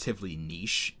relatively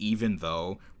niche, even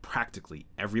though practically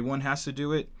everyone has to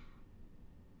do it,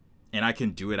 and I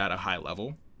can do it at a high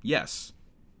level? Yes.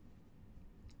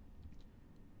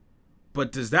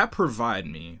 But does that provide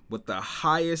me with the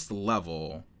highest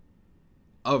level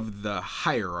of the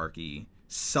hierarchy,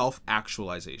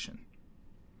 self-actualization?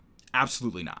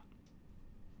 Absolutely not.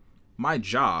 My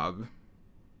job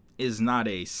is not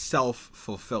a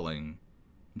self-fulfilling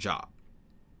job.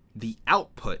 The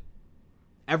output,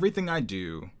 everything I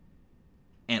do,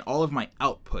 and all of my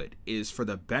output is for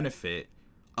the benefit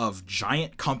of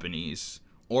giant companies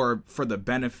or for the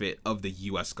benefit of the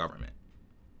US government.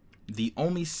 The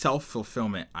only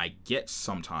self-fulfillment I get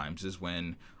sometimes is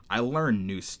when I learn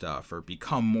new stuff or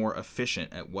become more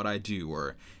efficient at what I do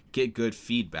or get good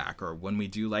feedback or when we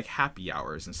do like happy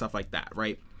hours and stuff like that,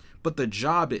 right? But the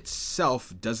job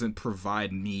itself doesn't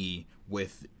provide me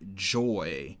with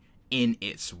joy in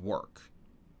its work,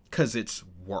 because it's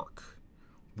work.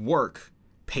 Work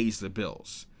pays the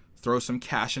bills. Throw some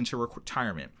cash into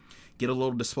retirement. Get a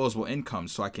little disposable income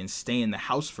so I can stay in the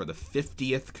house for the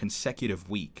 50th consecutive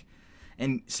week.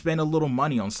 And spend a little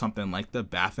money on something like the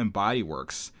Bath & Body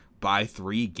Works buy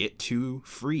 3, get 2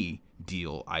 free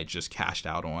deal I just cashed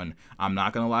out on. I'm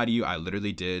not going to lie to you. I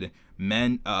literally did.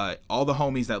 Men, all the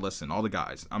homies that listen, all the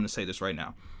guys, I'm going to say this right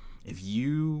now. If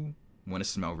you want to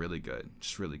smell really good,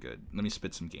 just really good, let me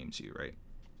spit some game to you, right?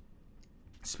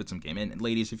 Spit some game. And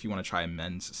ladies, if you want to try a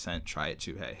men's scent, try it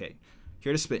too. Hey,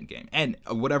 here to spit game. And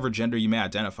whatever gender you may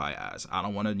identify as. I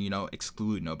don't want to,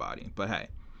 exclude nobody. But hey,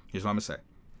 here's what I'm going to say.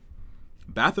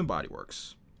 Bath & Body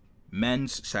Works,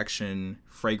 men's section,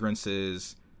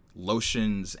 fragrances,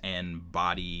 lotions, and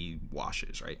body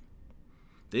washes, right?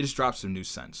 They just dropped some new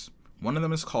scents. One of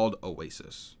them is called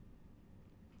Oasis.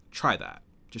 Try that.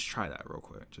 Just try that real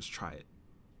quick. Just try it.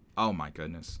 Oh my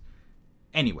goodness.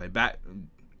 Anyway, Bath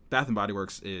 & Body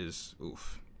Works is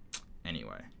oof.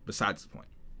 Anyway, besides the point.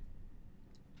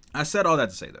 I said all that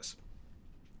to say this.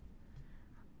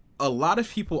 A lot of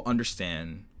people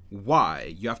understand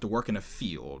why you have to work in a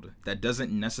field that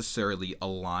doesn't necessarily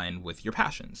align with your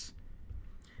passions.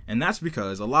 And that's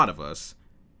because a lot of us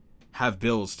have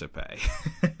bills to pay.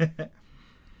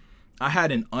 I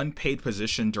had an unpaid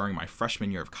position during my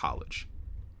freshman year of college.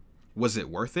 Was it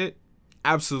worth it?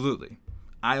 Absolutely.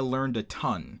 I learned a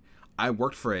ton. I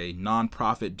worked for a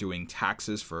nonprofit doing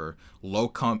taxes for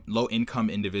low-income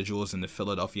individuals in the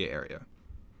Philadelphia area.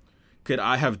 Could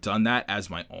I have done that as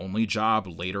my only job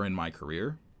later in my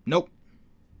career? Nope.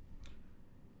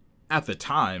 At the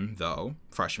time, though,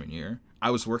 freshman year,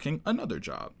 I was working another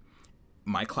job.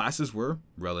 My classes were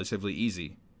relatively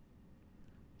easy.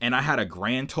 And I had a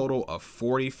grand total of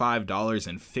 $45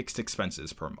 in fixed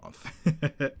expenses per month.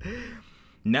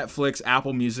 Netflix,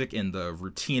 Apple Music, and the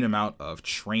routine amount of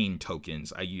train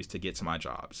tokens I used to get to my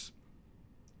jobs.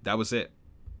 That was it.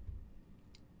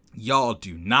 Y'all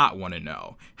do not want to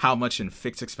know how much in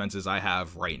fixed expenses I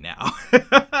have right now.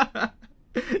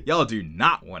 Y'all do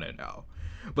not want to know.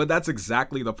 But that's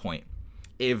exactly the point.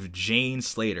 If Jane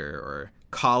Slater or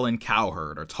Colin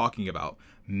Cowherd are talking about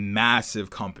massive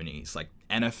companies like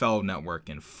NFL Network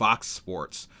and Fox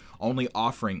Sports only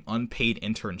offering unpaid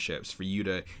internships for you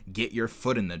to get your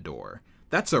foot in the door,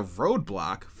 that's a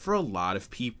roadblock for a lot of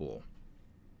people.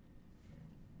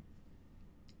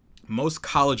 Most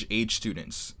college-age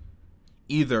students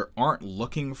either aren't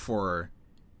looking for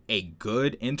a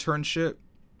good internship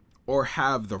or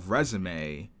have the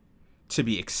resume to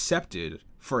be accepted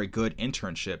for a good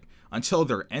internship until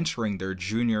they're entering their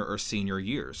junior or senior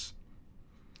years.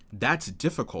 That's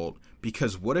difficult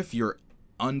because what if your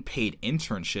unpaid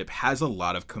internship has a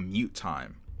lot of commute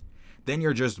time? Then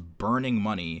you're just burning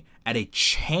money at a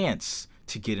chance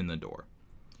to get in the door.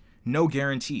 No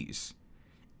guarantees.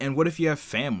 And what if you have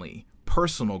family,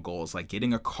 personal goals like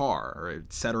getting a car, or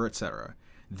et cetera, et cetera?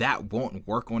 That won't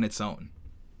work on its own.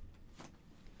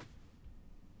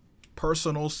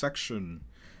 Personal section.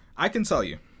 I can tell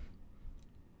you,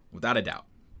 without a doubt,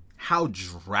 how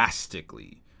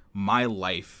drastically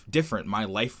different my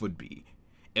life would be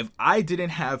if I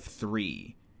didn't have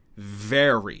 3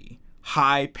 very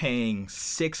high-paying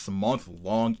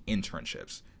 6-month-long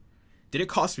internships. Did it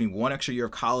cost me 1 extra year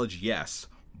of college? Yes,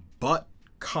 but,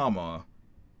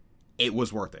 it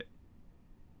was worth it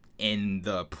in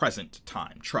the present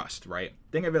time. Trust, right?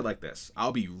 Think of it like this.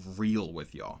 I'll be real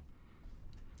with y'all.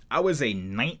 I was a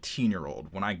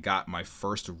 19-year-old when I got my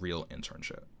first real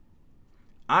internship.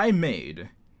 I made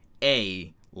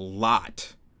a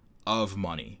lot of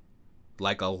money.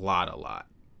 Like a lot.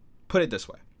 Put it this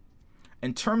way.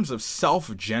 In terms of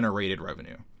self-generated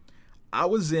revenue, I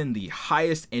was in the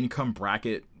highest income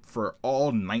bracket for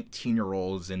all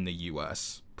 19-year-olds in the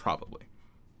US, probably.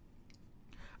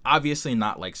 Obviously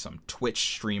not like some Twitch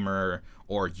streamer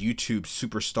or YouTube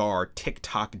superstar,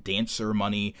 TikTok dancer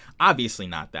money. Obviously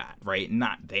not that, right?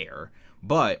 Not there.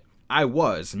 But I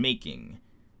was making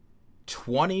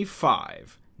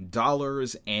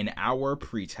 $25 an hour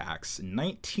pre-tax,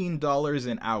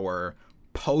 $19 an hour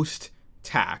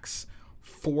post-tax,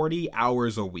 40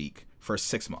 hours a week for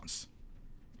 6 months.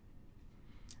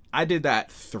 I did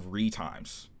that 3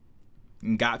 times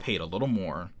and got paid a little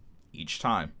more each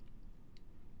time.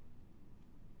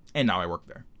 And now I work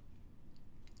there.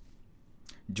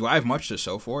 Do I have much to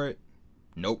show for it?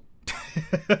 Nope.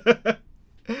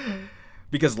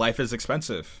 Because life is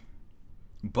expensive.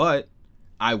 But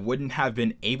I wouldn't have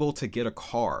been able to get a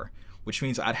car, which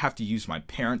means I'd have to use my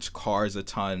parents' cars a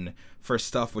ton for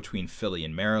stuff between Philly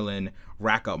and Maryland,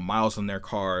 rack up miles on their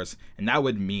cars, and that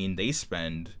would mean they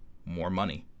spend more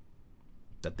money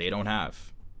that they don't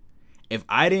have. If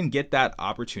I didn't get that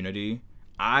opportunity,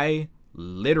 I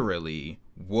literally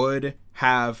would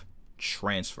have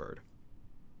transferred.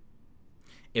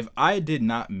 If I did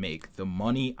not make the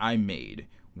money I made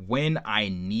when I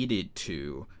needed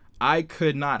to, I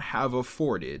could not have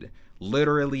afforded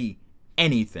literally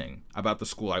anything about the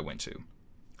school I went to.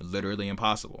 Literally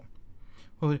impossible.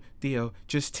 Well, Theo,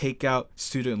 just take out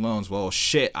student loans. Well,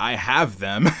 shit, I have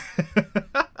them.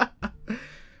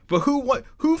 But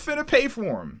who finna pay for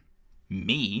them?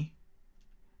 Me.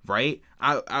 Right?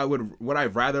 Would I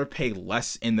rather pay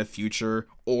less in the future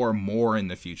or more in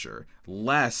the future?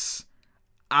 Less,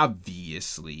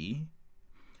 obviously.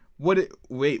 What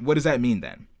does that mean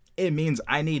then? It means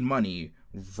I need money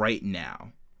right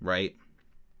now, right?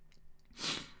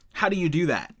 How do you do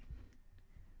that?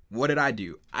 What did I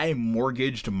do? I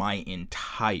mortgaged my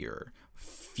entire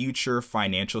future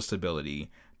financial stability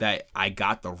that I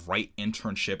got the right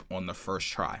internship on the first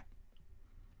try.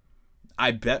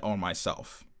 I bet on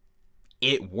myself.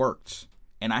 It worked,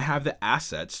 and I have the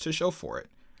assets to show for it,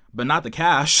 but not the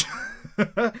cash.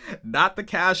 Not the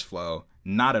cash flow.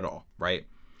 Not at all, right?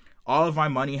 All of my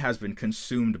money has been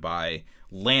consumed by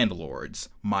landlords,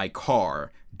 my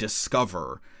car,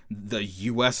 Discover, the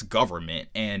U.S. government,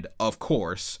 and, of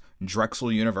course,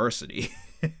 Drexel University.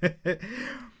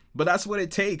 But that's what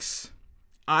it takes.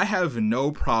 I have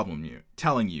no problem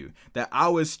telling you that I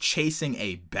was chasing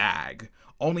a bag,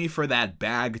 only for that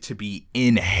bag to be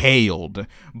inhaled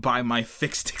by my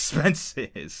fixed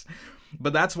expenses.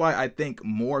 But that's why I think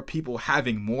more people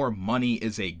having more money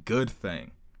is a good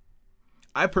thing.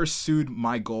 I pursued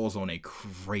my goals on a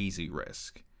crazy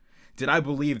risk. Did I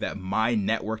believe that my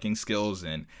networking skills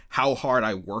and how hard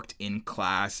I worked in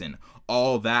class and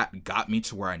all that got me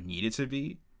to where I needed to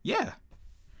be? Yeah.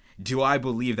 Do I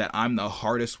believe that I'm the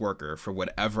hardest worker for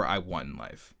whatever I want in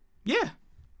life? Yeah.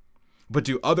 But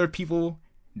have other people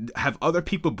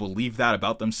believe that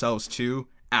about themselves too?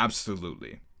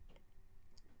 Absolutely.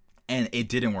 And it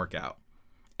didn't work out.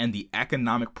 And the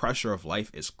economic pressure of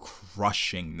life is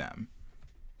crushing them.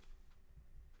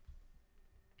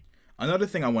 Another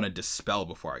thing I want to dispel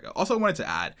before I go. Also, I wanted to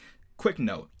add, quick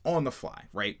note on the fly,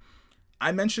 right?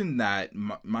 I mentioned that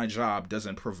my job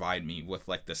doesn't provide me with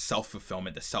like the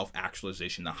self-fulfillment, the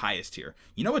self-actualization, the highest tier.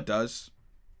 You know what does?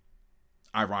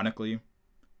 Ironically,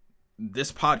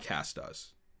 this podcast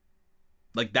does.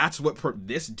 Like that's what if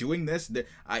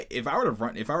I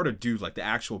were to do like the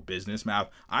actual business math,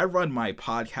 I run my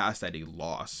podcast at a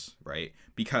loss, right?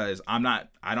 Because I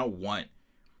don't want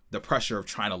the pressure of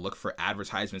trying to look for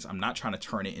advertisements. I'm not trying to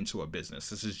turn it into a business.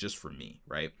 This is just for me,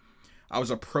 right? I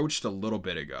was approached a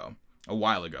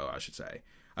while ago, I should say,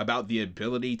 about the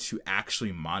ability to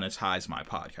actually monetize my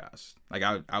podcast. Like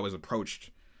I was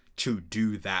approached to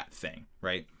do that thing,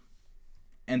 right?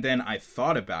 And then I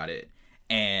thought about it,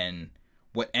 and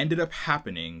what ended up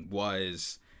happening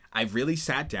was I really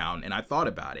sat down and I thought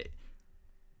about it.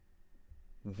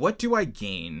 What do I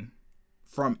gain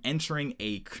from entering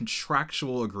a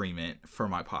contractual agreement for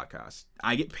my podcast?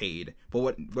 I get paid, but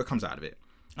what comes out of it?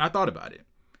 I thought about it.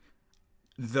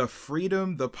 The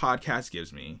freedom the podcast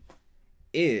gives me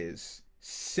is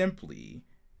simply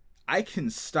I can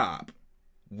stop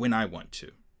when I want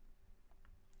to.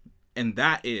 And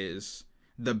that is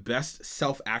the best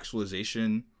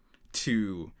self-actualization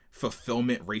to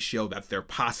fulfillment ratio that there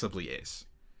possibly is.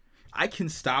 I can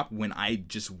stop when I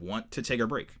just want to take a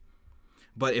break.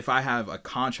 But if I have a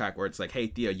contract where it's like, hey,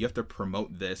 Thea, you have to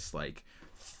promote this like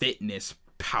fitness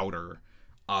powder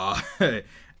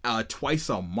twice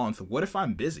a month. What if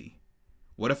I'm busy?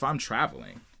 What if I'm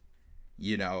traveling?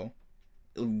 You know,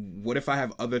 what if I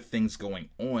have other things going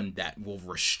on that will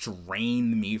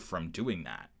restrain me from doing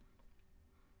that?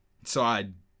 So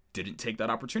I didn't take that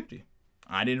opportunity.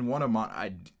 I didn't want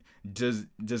to.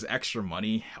 Does extra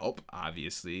money help?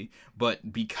 Obviously,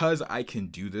 but because I can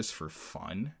do this for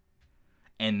fun,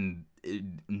 and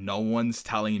no one's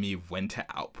telling me when to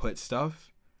output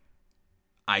stuff,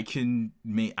 I can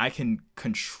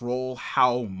control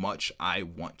how much I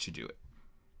want to do it.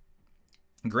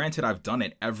 Granted, I've done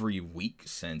it every week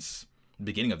since the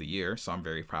beginning of the year, so I'm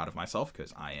very proud of myself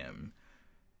because I'm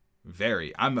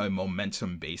a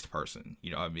momentum based person.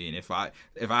 You know what I mean? If I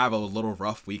have a little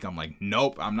rough week, I'm like,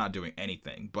 nope, I'm not doing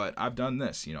anything. But I've done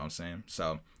this, you know what I'm saying?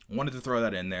 So I wanted to throw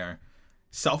that in there.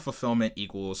 Self-fulfillment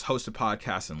equals host a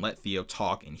podcast and let Theo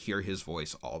talk and hear his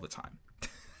voice all the time.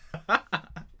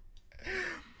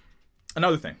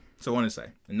 Another thing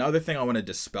I want to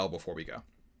dispel before we go.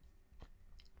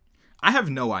 I have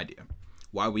no idea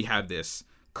why we have this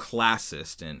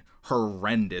classist and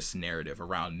horrendous narrative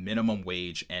around minimum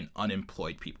wage and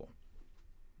unemployed people.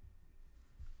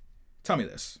 Tell me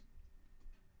this.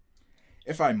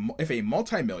 If a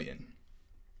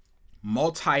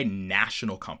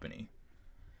multinational company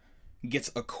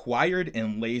gets acquired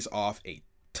and lays off a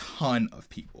ton of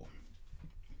people,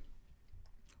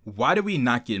 why do we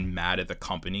not get mad at the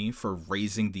company for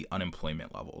raising the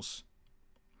unemployment levels?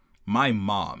 My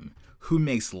mom, who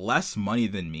makes less money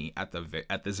than me at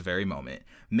this very moment,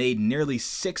 made nearly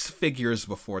 6 figures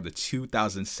before the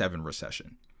 2007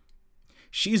 recession.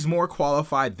 She's more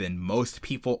qualified than most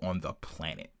people on the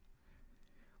planet.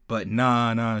 But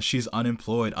nah, she's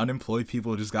unemployed. Unemployed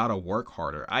people just gotta work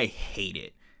harder. I hate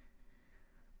it.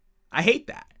 I hate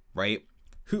that, right?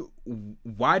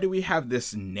 Why do we have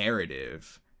this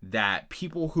narrative that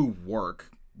people who work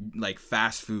like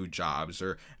fast food jobs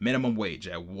or minimum wage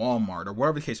at Walmart or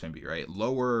whatever the case may be, right?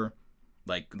 Lower,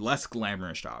 like less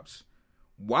glamorous jobs.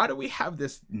 Why do we have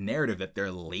this narrative that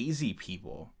they're lazy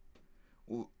people?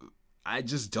 I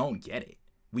just don't get it.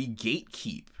 We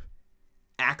gatekeep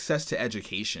access to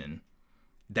education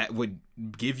that would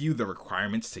give you the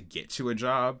requirements to get to a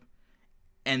job,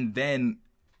 and then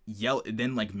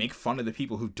make fun of the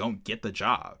people who don't get the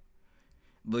job.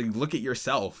 Like, look at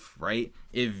yourself, right?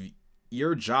 If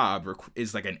your job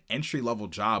is like an entry-level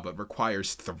job but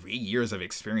requires 3 years of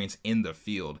experience in the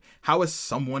field, how is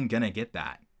someone gonna get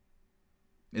that?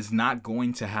 It's not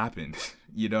going to happen.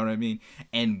 You know what I mean?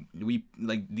 And we,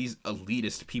 like, these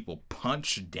elitist people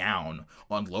punch down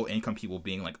on low-income people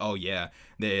being like, oh yeah,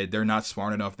 they're not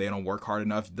smart enough, they don't work hard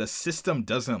enough. The system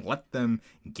doesn't let them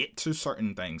get to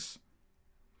certain things.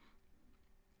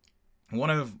 one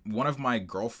of my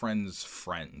girlfriend's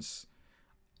friends,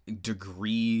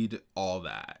 degreed, all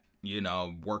that,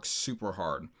 works super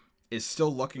hard, is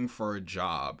still looking for a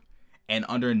job, and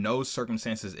under no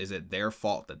circumstances is it their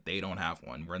fault that they don't have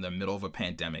one. We're in the middle of a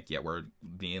pandemic, yet we're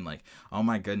being like, oh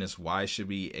my goodness, why should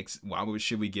we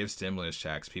give stimulus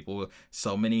checks? People,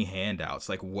 so many handouts.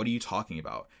 Like, what are you talking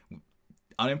about?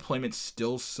 Unemployment's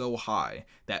still so high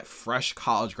that fresh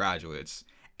college graduates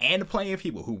and plenty of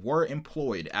people who were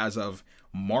employed as of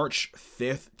March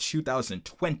 5th,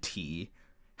 2020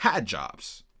 had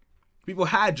jobs. People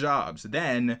had jobs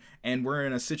then, and we're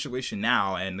in a situation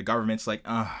now, and the government's like,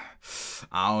 I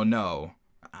don't know.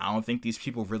 I don't think these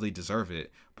people really deserve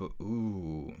it. But,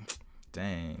 ooh,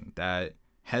 dang, that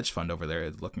hedge fund over there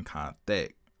is looking kind of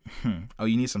thick. Oh,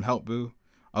 you need some help, boo?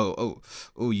 Oh,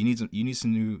 you need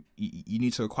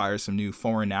to acquire some new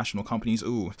foreign national companies.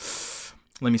 Ooh,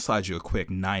 let me slide you a quick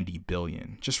 90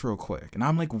 billion, just real quick. And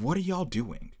I'm like, what are y'all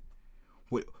doing?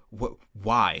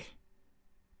 Why?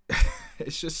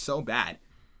 It's just so bad.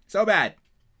 So bad.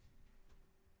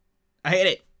 I hate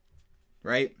it.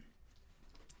 Right?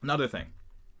 Another thing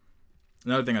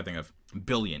I think of,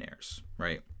 billionaires,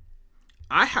 right?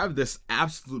 I have this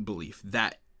absolute belief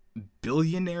that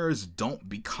billionaires don't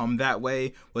become that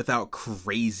way without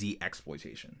crazy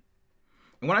exploitation.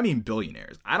 And when I mean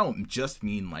billionaires, I don't just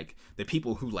mean like the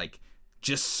people who like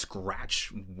just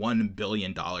scratch $1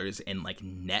 billion in like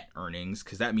net earnings,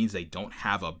 because that means they don't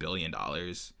have $1 billion.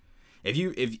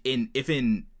 If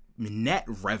in net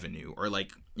revenue, or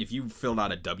like if you filled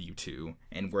out a W-2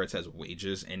 and where it says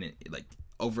wages, and it, like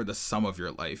over the sum of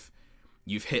your life,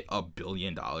 you've hit $1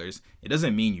 billion, it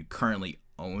doesn't mean you currently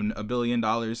own $1 billion.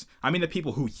 I mean the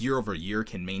people who year over year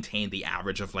can maintain the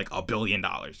average of like $1 billion.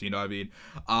 You know what I mean?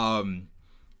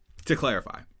 To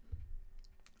clarify,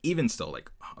 even still,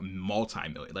 like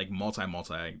multi-million, like multi,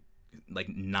 like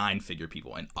 9-figure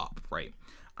people and up, right?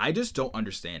 I just don't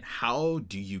understand, how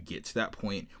do you get to that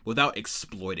point without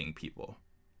exploiting people?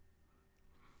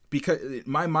 Because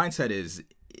my mindset is,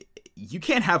 you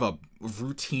can't have a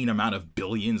routine amount of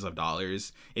billions of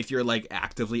dollars if you're like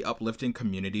actively uplifting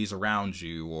communities around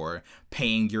you, or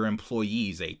paying your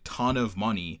employees a ton of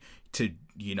money to,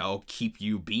 keep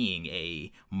you being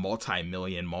a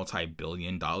multi-billion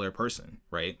dollar person,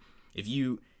 right? If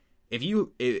you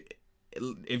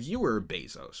were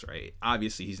Bezos, right?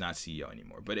 Obviously he's not CEO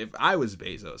anymore, but if I was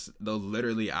Bezos,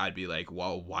 I'd be like,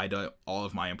 well, why do all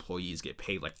of my employees get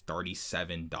paid like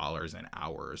 $37 an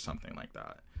hour or something like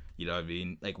that? You know what I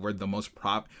mean? Like, we're the most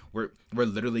we're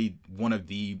literally one of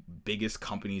the biggest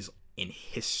companies in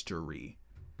history.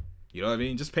 You know what I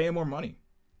mean? Just pay him more money.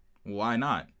 Why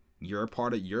not? You're a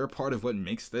part of what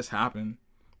makes this happen.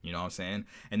 You know what I'm saying?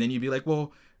 And then you'd be like,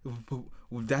 well,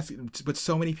 but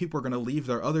so many people are going to leave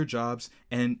their other jobs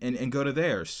and go to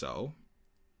theirs. So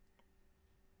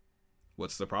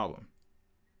what's the problem?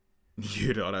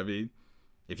 You know what I mean?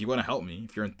 If you want to help me,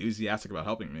 if you're enthusiastic about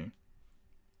helping me,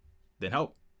 then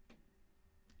help.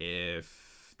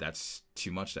 If that's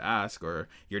too much to ask, or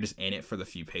you're just in it for the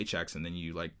few paychecks and then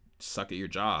you like suck at your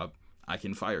job, I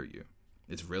can fire you.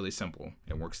 It's really simple.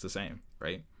 It works the same,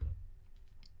 right?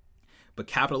 But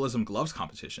capitalism loves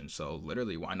competition, so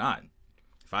literally, why not?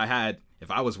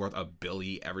 If I was worth $1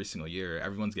 billion every single year,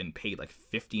 everyone's getting paid like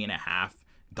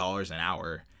 $50.50 an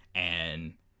hour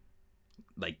and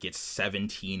like gets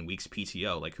 17 weeks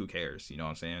PTO. Like, who cares? You know what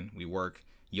I'm saying?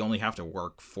 You only have to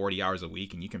work 40 hours a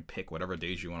week, and you can pick whatever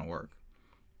days you want to work.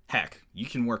 Heck, you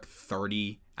can work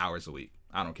 30 hours a week.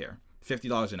 I don't care.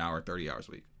 $50 an hour, 30 hours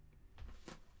a week.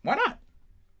 Why not?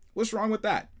 What's wrong with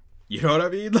that? You know what I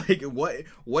mean? Like,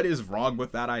 what is wrong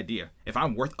with that idea? If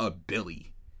I'm worth $1 billion,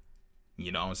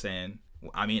 you know what I'm saying?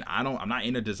 I mean, I'm not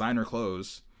into designer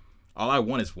clothes. All I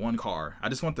want is one car. I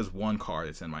just want this one car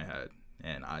that's in my head.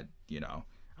 And I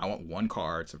want one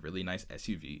car. It's a really nice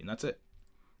SUV, and that's it.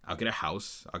 I'll get a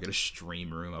house. I'll get a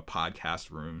stream room, a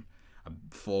podcast room, a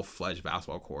full-fledged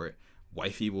basketball court.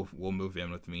 Wifey will move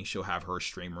in with me. She'll have her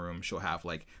stream room. She'll have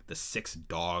like the 6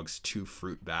 dogs, 2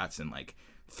 fruit bats, and like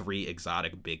 3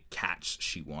 exotic big cats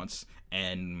she wants,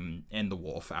 and the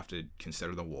wolf. I have to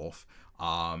consider the wolf.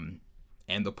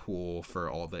 And the pool for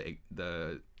all the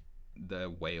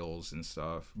whales and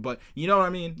stuff. But you know what I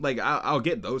mean? Like, I'll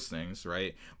get those things,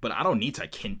 right? But I don't need to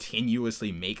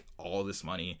continuously make all this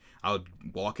money. I'll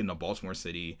walk into Baltimore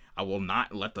City. I will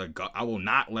not let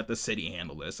the city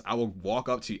handle this. I will walk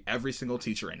up to every single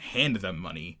teacher and hand them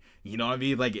money. You know what I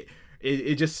mean? Like,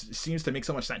 it just seems to make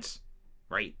so much sense,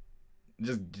 right?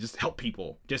 Just help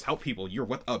people. Just help people. You're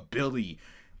worth $1 billion.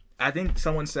 I think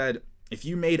someone said, if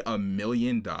you made $1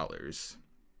 million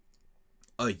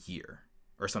a year,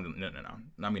 or something. No.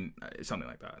 I mean, it's something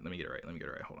like that. Let me get it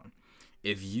right. Hold on.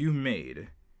 If you made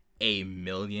 $1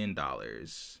 million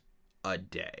a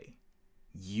day,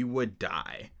 you would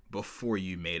die before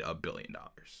you made $1 billion.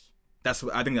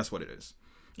 I think that's what it is.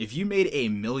 If you made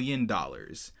 $1 million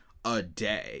a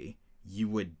day, you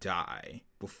would die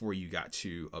before you got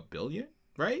to $1 billion,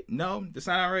 right? No, that's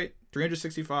not right.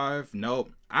 365. No,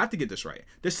 I have to get this right.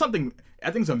 There's something, I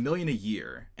think it's $1 million a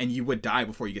year, and you would die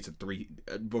before you get to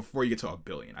 $1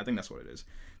 billion. I think that's what it is.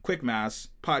 Quick math,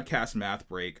 podcast math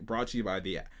break, brought to you by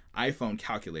the iPhone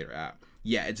calculator app.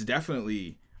 Yeah, it's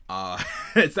definitely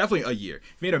it's definitely a year.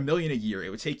 If you made $1 million a year, it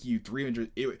would take you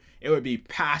 300. It would be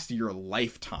past your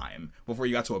lifetime before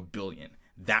you got to $1 billion.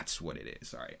 That's what it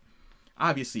is. All right.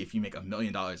 Obviously, if you make $1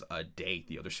 million a day,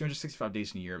 Theo, there's 365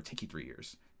 days in a year. It would take you 3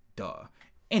 years. Duh.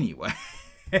 Anyway,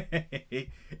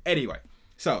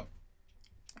 so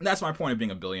that's my point of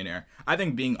being a billionaire. I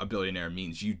think being a billionaire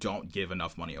means you don't give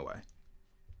enough money away.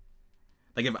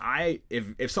 Like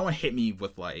if someone hit me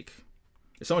with like,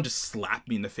 if someone just slapped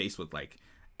me in the face with like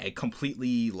a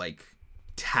completely like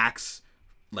tax,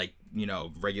 like, you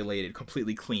know, regulated,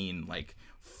 completely clean, like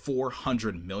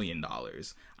 $400 million,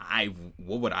 I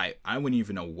wouldn't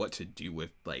even know what to do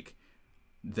with like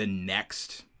the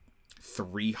next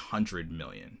 300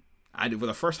 million. With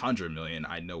the first 100 million,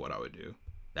 I know what I would do.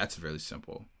 That's really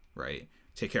simple, right?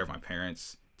 Take care of my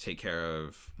parents, take care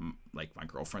of like my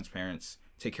girlfriend's parents,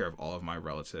 take care of all of my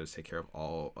relatives, take care of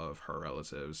all of her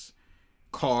relatives,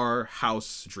 car,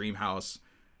 house, dream house,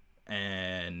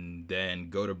 and then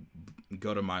go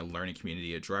to my learning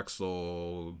community at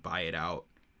Drexel, buy it out,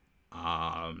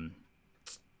 and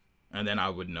then I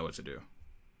wouldn't know what to do.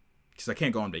 Because I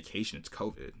can't go on vacation. It's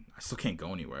COVID. I still can't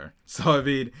go anywhere. So, I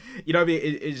mean, you know what I mean?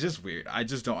 It's just weird. I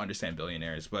just don't understand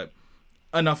billionaires. But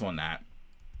enough on that.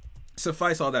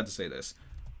 Suffice all that to say this.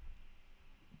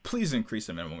 Please increase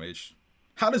the minimum wage.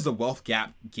 How does the wealth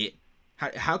gap get?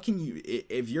 How can you,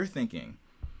 if you're thinking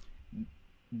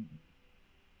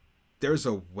there's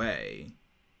a way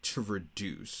to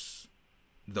reduce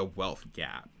the wealth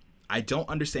gap, I don't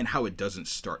understand how it doesn't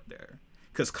start there.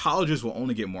 Because colleges will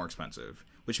only get more expensive,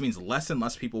 which means less and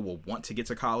less people will want to get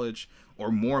to college, or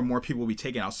more and more people will be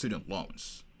taking out student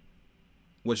loans,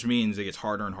 which means it gets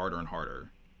harder and harder and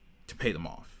harder to pay them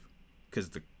off because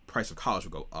the price of college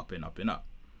will go up and up and up.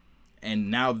 And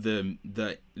now the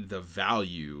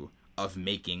value of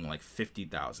making like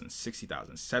 50,000,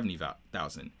 60,000,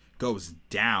 70,000 goes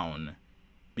down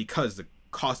because the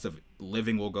cost of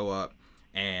living will go up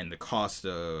and the cost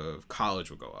of college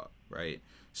will go up, right?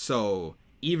 So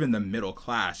even the middle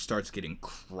class starts getting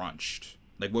crunched.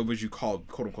 Like, what would you call,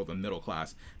 quote unquote, the middle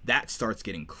class? That starts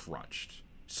getting crunched.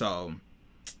 So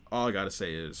all I got to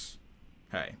say is,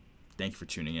 hey, thank you for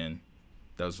tuning in.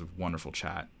 That was a wonderful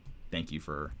chat. Thank you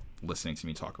for listening to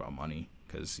me talk about money,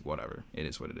 because whatever, it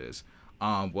is what it is.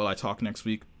 Will I talk next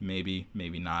week? Maybe,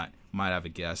 maybe not. Might have a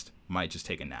guest. Might just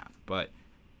take a nap. But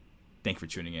thank you for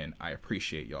tuning in. I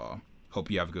appreciate y'all.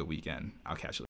 Hope you have a good weekend. I'll catch you later.